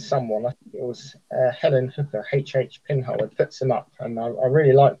seen someone, I think it was Helen Hooker, HH Pinhole, had put some up, and I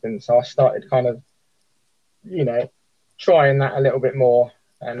really liked them. So I started kind of, trying that a little bit more.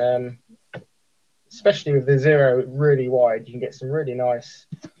 And especially with the zero really wide, you can get some really nice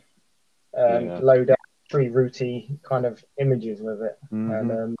low down tree rooty kind of images with it.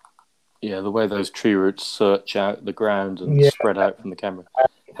 Mm-hmm. And the way those tree roots search out the ground and spread out from the camera.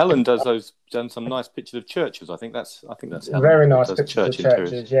 Helen does done some nice pictures of churches. I think that's Helen. Very nice pictures of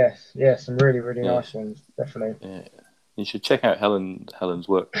churches. Yes, some really nice ones, definitely. Yeah, you should check out Helen's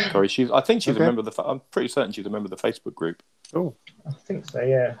work. Sorry, I think she's a member of I'm pretty certain she's a member of the Facebook group. Oh, I think so.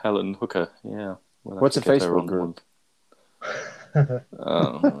 Yeah. Helen Hooker. Yeah. What's a Facebook group?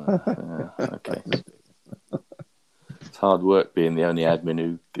 Okay. It's hard work being the only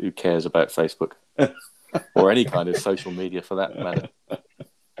admin who cares about Facebook or any kind of social media for that matter.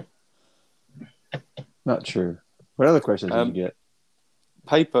 Not true. What other questions did you get?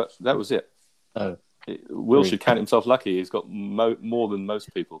 Paper. That was it. Oh, Will should count himself lucky. He's got more than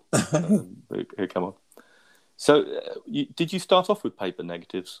most people who come on. So, did you start off with paper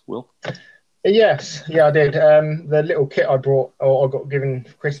negatives, Will? Yes, I did. The little kit I brought, or I got given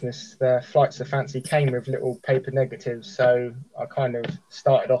for Christmas, the Flights of Fancy, came with little paper negatives. So I kind of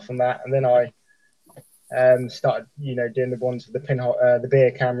started off on that, and then I started, doing the ones with the pinhole, the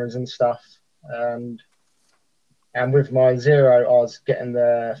beer cameras and stuff. And with my zero, I was getting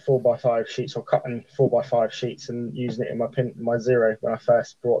the 4x5 sheets or cutting 4x5 sheets and using it in my zero when I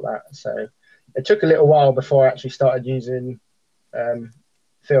first brought that. So it took a little while before I actually started using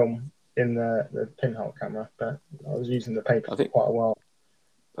film in the pinhole camera, but I was using the paper for quite a while.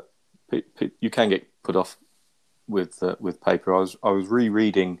 You can get put off with paper. I was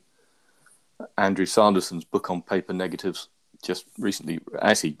rereading Andrew Sanderson's book on paper negatives just recently,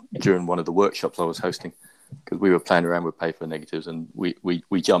 actually during one of the workshops I was hosting, because we were playing around with paper negatives, and we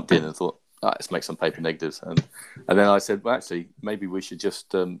jumped in and thought, let's make some paper negatives, and then I said, well, actually, maybe we should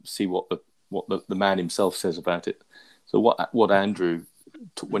just see what the man himself says about it. So what Andrew,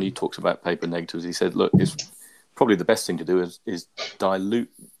 when he talks about paper negatives, he said, look, it's probably the best thing to do is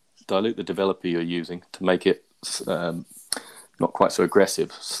dilute the developer you're using to make it not quite so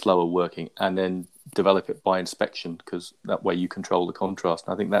aggressive, slower working, and then develop it by inspection, because that way you control the contrast.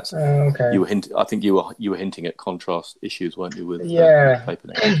 And I think that's I think you were hinting at contrast issues, weren't you? With paper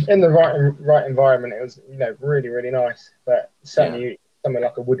negatives. In the right environment, it was really nice, but certainly somewhere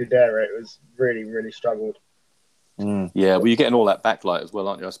like a wooded area, it was really struggled. Yeah, well, you're getting all that backlight as well,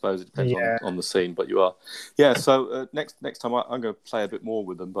 aren't you? I suppose it depends on the scene, but you are. Yeah, so next time I'm going to play a bit more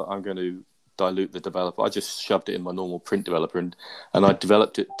with them, but I'm going to dilute the developer. I just shoved it in my normal print developer, and I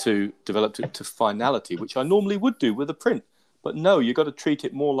developed it to finality, which I normally would do with a print. But no, you've got to treat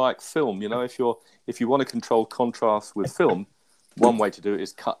it more like film. If you want to control contrast with film, one way to do it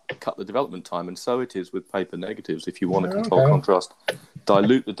is cut the development time, and so it is with paper negatives. If you want to control contrast,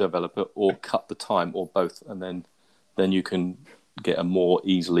 dilute the developer or cut the time, or both, and then you can get a more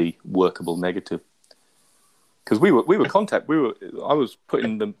easily workable negative. Because I was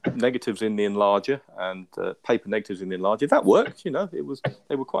putting the negatives in the enlarger and paper negatives in the enlarger. That worked,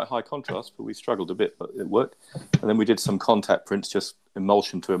 they were quite high contrast, but we struggled a bit, but it worked. And then we did some contact prints, just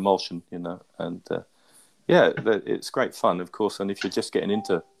emulsion to emulsion, and it's great fun, of course. And if you're just getting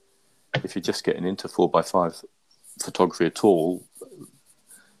into 4x5 photography at all,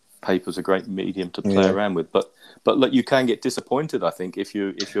 paper's a great medium to play around with. But look, you can get disappointed, I think, if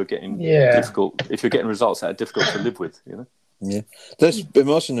you're getting if you're getting results that are difficult to live with. Yeah, those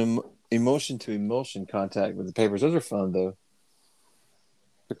emotion to emulsion contact with the papers, those are fun though.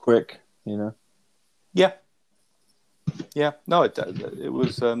 They're quick, Yeah. No, it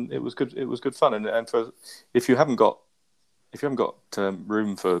was good. It was good fun, and for if you haven't got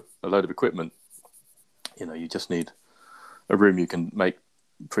room for a load of equipment, you just need a room you can make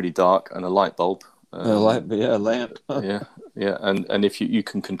pretty dark and a light bulb. A lamp. yeah, and if you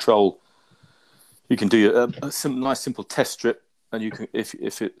can control, you can do a nice simple test strip, and you can if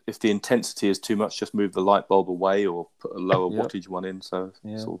the intensity is too much, just move the light bulb away or put a lower wattage one in. So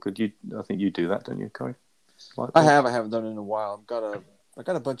it's all good. I think you do that, don't you, Corey? I haven't done it in a while. I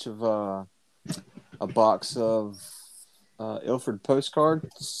got a bunch of a box of Ilford postcard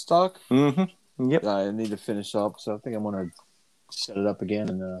stock. Mm-hmm. Yep. I need to finish up, so I think I'm gonna set it up again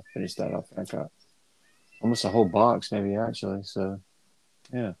and finish that up. I got almost a whole box, maybe actually. So,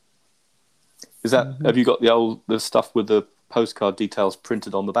 yeah. Is that? Have you got the stuff with the postcard details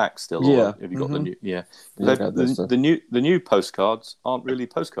printed on the back still? Yeah. Or have you got the new? Yeah. The new postcards aren't really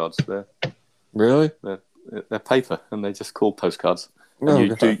postcards. They're really they're paper, and they're just called postcards.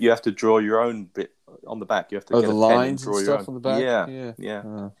 And you have to draw your own bit on the back. You have to get the a lines pen and draw and your stuff own. on the back.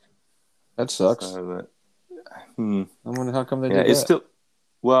 Yeah. That sucks. So I wonder how come they did that. It's still.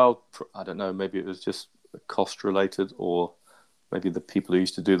 Well, I don't know. Maybe it was just cost related, or maybe the people who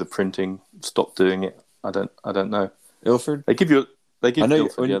used to do the printing stopped doing it. I don't know. Ilford. They give you.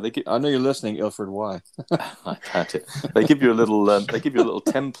 Ilford. I know you're listening, Ilford. Why? I doubt it. They give you a little. They give you a little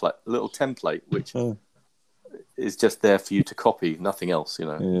template, which is just there for you to copy, nothing else. It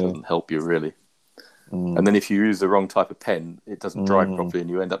doesn't help you really. And then if you use the wrong type of pen, it doesn't dry properly, and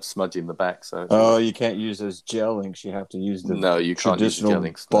you end up smudging the back. So you can't use those gel inks. You have to use the you can't use the gel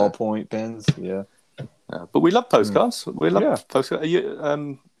inks, ballpoint pens. Yeah, but we love postcards. We love postcards.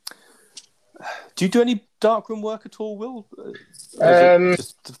 Do you do any darkroom work at all, Will?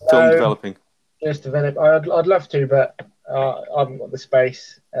 Just film developing. Just develop. I'd love to, but I haven't got the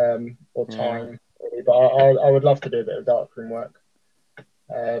space or time. Really, but I would love to do a bit of darkroom work.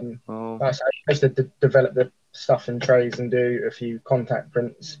 I used to develop the stuff in trays and do a few contact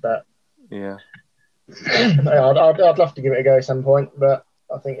prints, but I'd love to give it a go at some point, but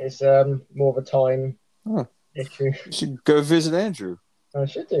I think it's more of a time issue. You should go visit Andrew. I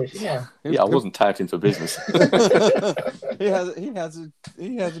should do, yeah. I wasn't touting for business. he has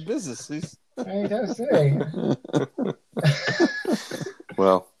a business. He does, doesn't he?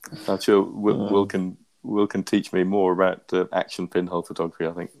 Well, I'm sure Will can teach me more about action pinhole photography.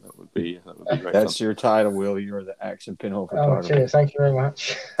 I think that would be great. That's your title, Will. You're the action pinhole photographer. Oh, cheers! Thank you very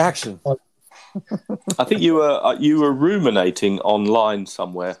much. Action. I think you were ruminating online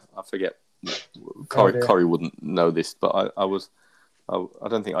somewhere. I forget. Corey wouldn't know this, but I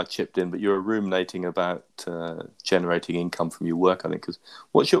don't think I chipped in. But you were ruminating about generating income from your work. I think because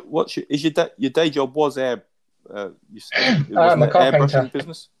your day job was I'm a carpenter.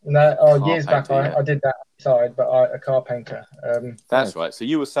 Business? No, years back I did that outside, but a carpenter. That's right. So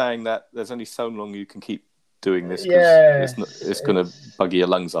you were saying that there's only so long you can keep doing this. It's going to bugger your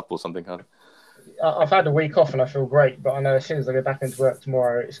lungs up or something. I've had a week off and I feel great, but I know as soon as I go back into work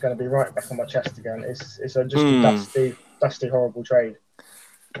tomorrow, it's going to be right back on my chest again. It's a dusty, horrible trade.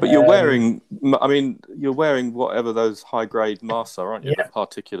 But you're wearing whatever those high-grade masks are, aren't you? The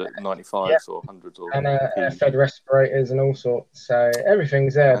particulate 95s or 100s or and fed respirators and all sorts. So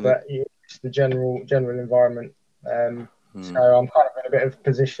everything's there, but it's the general environment. So I'm kind of in a bit of a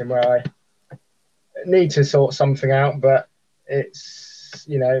position where I need to sort something out, but it's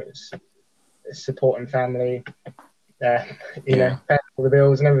supporting family, paying all the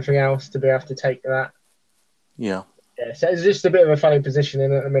bills and everything else to be able to take that. Yeah. Yeah, so it's just a bit of a funny position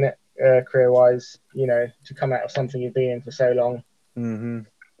in at the minute, career-wise, to come out of something you've been in for so long. Mm-hmm.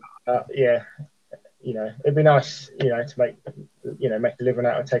 It'd be nice, to make a living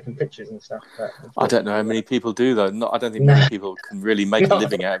out of taking pictures and stuff. But I don't know how many people do, though. I don't think many people can really make a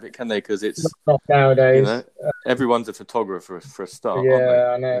living out of it, can they? Because it's not nowadays. Everyone's a photographer for a start.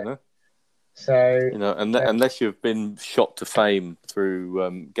 Yeah, aren't they? I know. So unless you've been shot to fame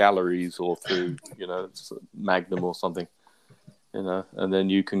through galleries or through Magnum or something, and then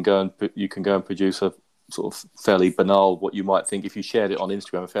you can go and produce a sort of fairly banal, what you might think if you shared it on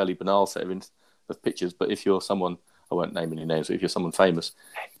Instagram, a fairly banal set of pictures. But if you're someone, I won't name any names, but if you're someone famous,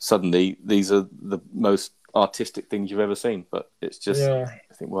 suddenly these are the most artistic things you've ever seen. But it's just, I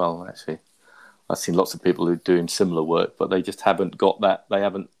think, well, actually, I've seen lots of people who are doing similar work, but they just haven't got that. They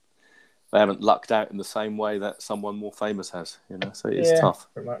haven't lucked out in the same way that someone more famous has, so it's tough.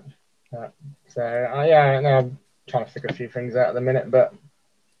 Pretty much. I'm trying to figure a few things out at the minute, but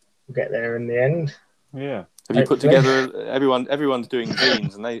we'll get there in the end. Yeah. Have you put together, everyone's doing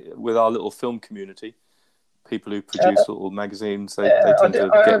zines, and with our little film community, people who produce little magazines, they tend to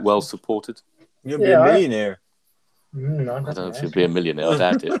get well supported. You'll be a millionaire. I don't know if you'll be a millionaire, I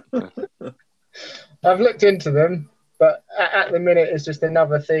doubt it. I've looked into them, But at the minute, it's just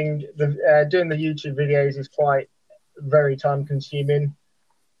another thing. Doing the YouTube videos is quite very time consuming.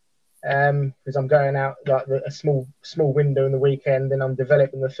 Because I'm going out like a small window in the weekend, and I'm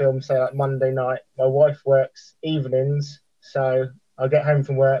developing the film. Say like Monday night. My wife works evenings, so I get home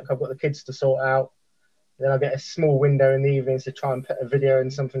from work. I've got the kids to sort out. Then I get a small window in the evenings to try and put a video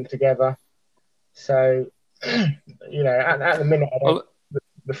and something together. So, at the minute,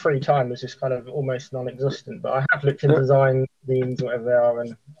 the free time is just kind of almost non-existent. But I have looked into design themes, whatever they are,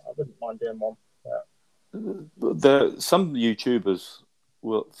 and I wouldn't mind doing one. Some YouTubers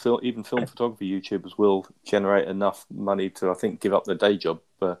even film photography YouTubers will generate enough money to, I think, give up their day job.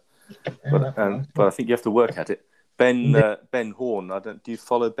 But I think you have to work at it. Ben Horn, do you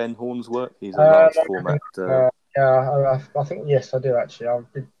follow Ben Horn's work? He's a large format. I think yes, I do actually. I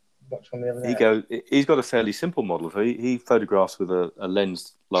did watch one the other day. He's got a fairly simple model. He photographs with a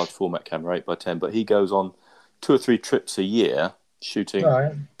lens large format camera 8x10, but he goes on 2 or 3 trips a year shooting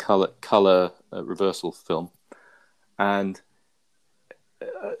color reversal film, and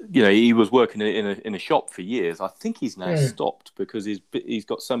he was working in a shop for years. I think he's now stopped because he's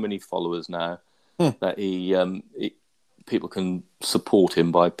got so many followers now that people can support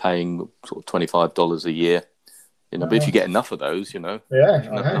him by paying sort of $25 a year. But if you get enough of those, enough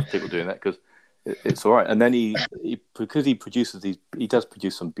people doing that, because it's all right. And then because he does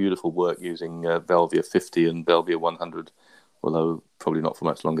produce some beautiful work using Velvia 50 and Velvia 100, although probably not for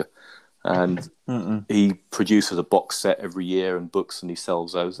much longer. And he produces a box set every year and books, and he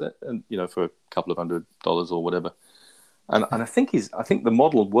sells those, and for a couple of $100 or whatever. And I think the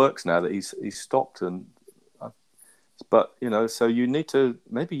model works now that he's stopped. But so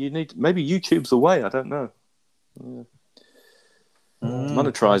maybe YouTube's the way. I don't know. Yeah.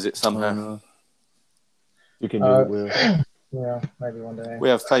 Monetize it somehow. You can do it, Will. Yeah, maybe one day. We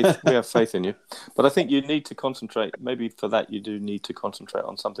have faith in you. But I think you need to concentrate. Maybe for that you do need to concentrate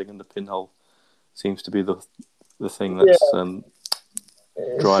on something, and the pinhole seems to be the thing that's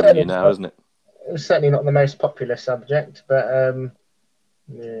driving you now, isn't it? It's certainly not the most popular subject, but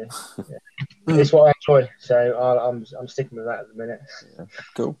it's what I enjoy. So I'm sticking with that at the minute. Yeah.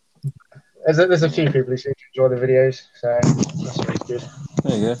 Cool. There's a few people who seem to enjoy the videos, so that's really good.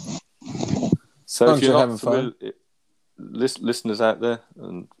 There you go. So if you're not familiar, listeners out there,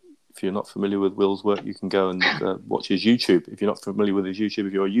 and if you're not familiar with Will's work, you can go and watch his YouTube. If you're not familiar with his YouTube,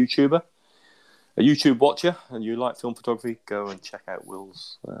 if you're a YouTuber, a YouTube watcher, and you like film photography, go and check out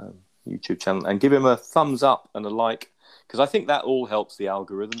Will's YouTube channel and give him a thumbs up and a like, because I think that all helps the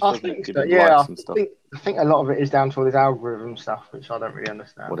algorithm. I think so, yeah. I think a lot of it is down to all this algorithm stuff, which I don't really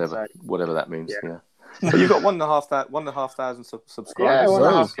understand. Whatever that means. Yeah. But you've got 1,500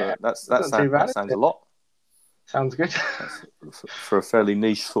 subscribers. Yeah, that sounds a lot. Sounds good. For a fairly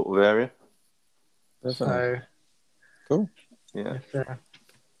niche sort of area. So cool. Yeah.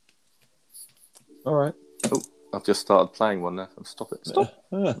 All right. Oh, I've just started playing one now. Stop it. Stop.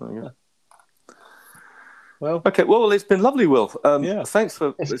 Yeah. There you go. Well, okay. Well, it's been lovely, Will. Yeah. Thanks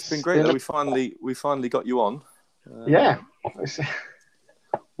for. It's been great that we finally got you on. Yeah.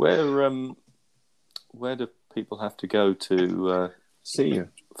 Where do people have to go to see you?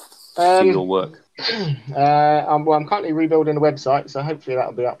 See your work? I'm currently rebuilding the website, so hopefully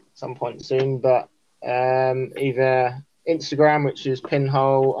that'll be up at some point soon. But either Instagram, which is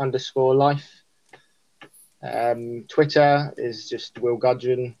pinhole_life. Twitter is just Will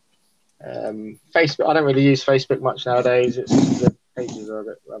Gudgeon. Facebook, I don't really use Facebook much nowadays. The pages are a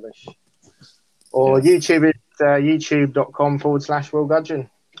bit rubbish. Or YouTube is youtube.com/Will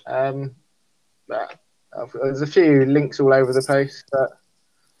Gudgeon. There's a few links all over the place, but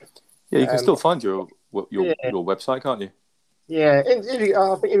you can still find your website, can't you? Yeah, I think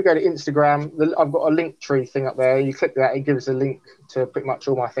if you go to Instagram, I've got a link tree thing up there. You click that, it gives a link to pretty much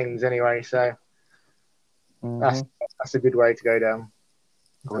all my things anyway. So that's a good way to go down.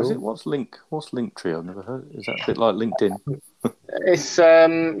 Cool. Is it? What's Linktree? I've never heard. Is that a bit like LinkedIn? It's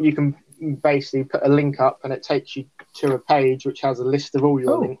you can basically put a link up, and it takes you to a page which has a list of all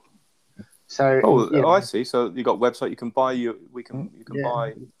your links. So I see. So you got a website. You can buy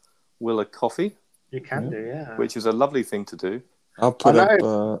buy Will a coffee. You can do, yeah. Which is a lovely thing to do. I'll put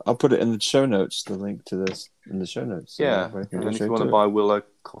it in the show notes. The link to this in the show notes. So and if you want to buy Will a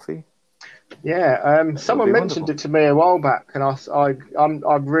coffee. Yeah, someone mentioned it to me a while back, and I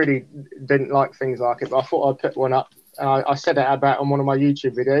really didn't like things like it, but I thought I'd put one up. And I said it about on one of my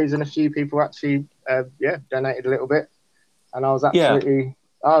YouTube videos, and a few people actually, donated a little bit, and I was absolutely,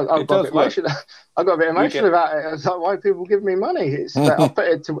 I got a bit emotional about it. I was like, why do people give me money? It's I put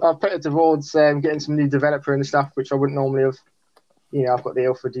it towards getting some new developer and stuff, which I wouldn't normally have. I've got the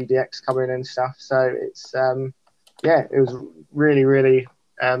Alpha DDX coming and stuff, so it's yeah, it was really, really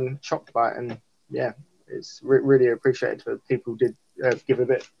shocked by it, and yeah, it's really appreciated for people who did give a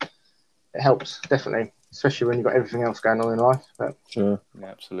bit. It helps definitely, especially when you've got everything else going on in life. But Sure. Yeah,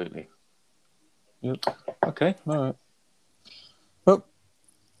 absolutely. Yep. Okay. All right. Well,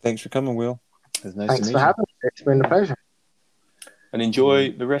 thanks for coming, Will. It was nice thanks to for meet having me. It's been a pleasure. And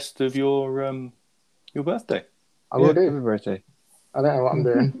enjoy the rest of your birthday. I will do. Happy birthday. I don't know what I'm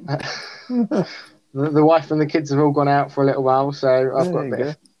doing. The wife and the kids have all gone out for a little while, so I've got There a you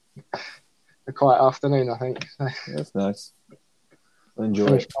bit of a quiet afternoon, I think. So That's nice. Enjoy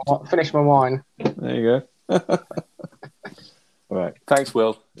it. finish my wine. There you go. All right. Thanks,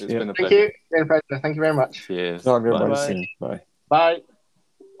 Will. It's Yeah. been a Thank pleasure. you. It's been a pleasure. Thank you very much. Cheers. Talk to everybody Bye-bye. soon. Bye.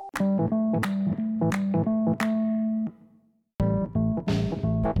 Bye.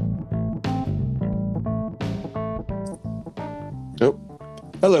 Oh.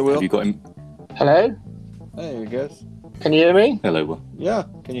 Hello, Will. Have you got him? Hello. There you go. Can you hear me? Hello, Will. Yeah.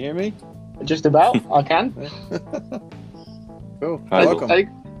 Can you hear me? Just about. I can. Cool. Hi, Welcome. Hey.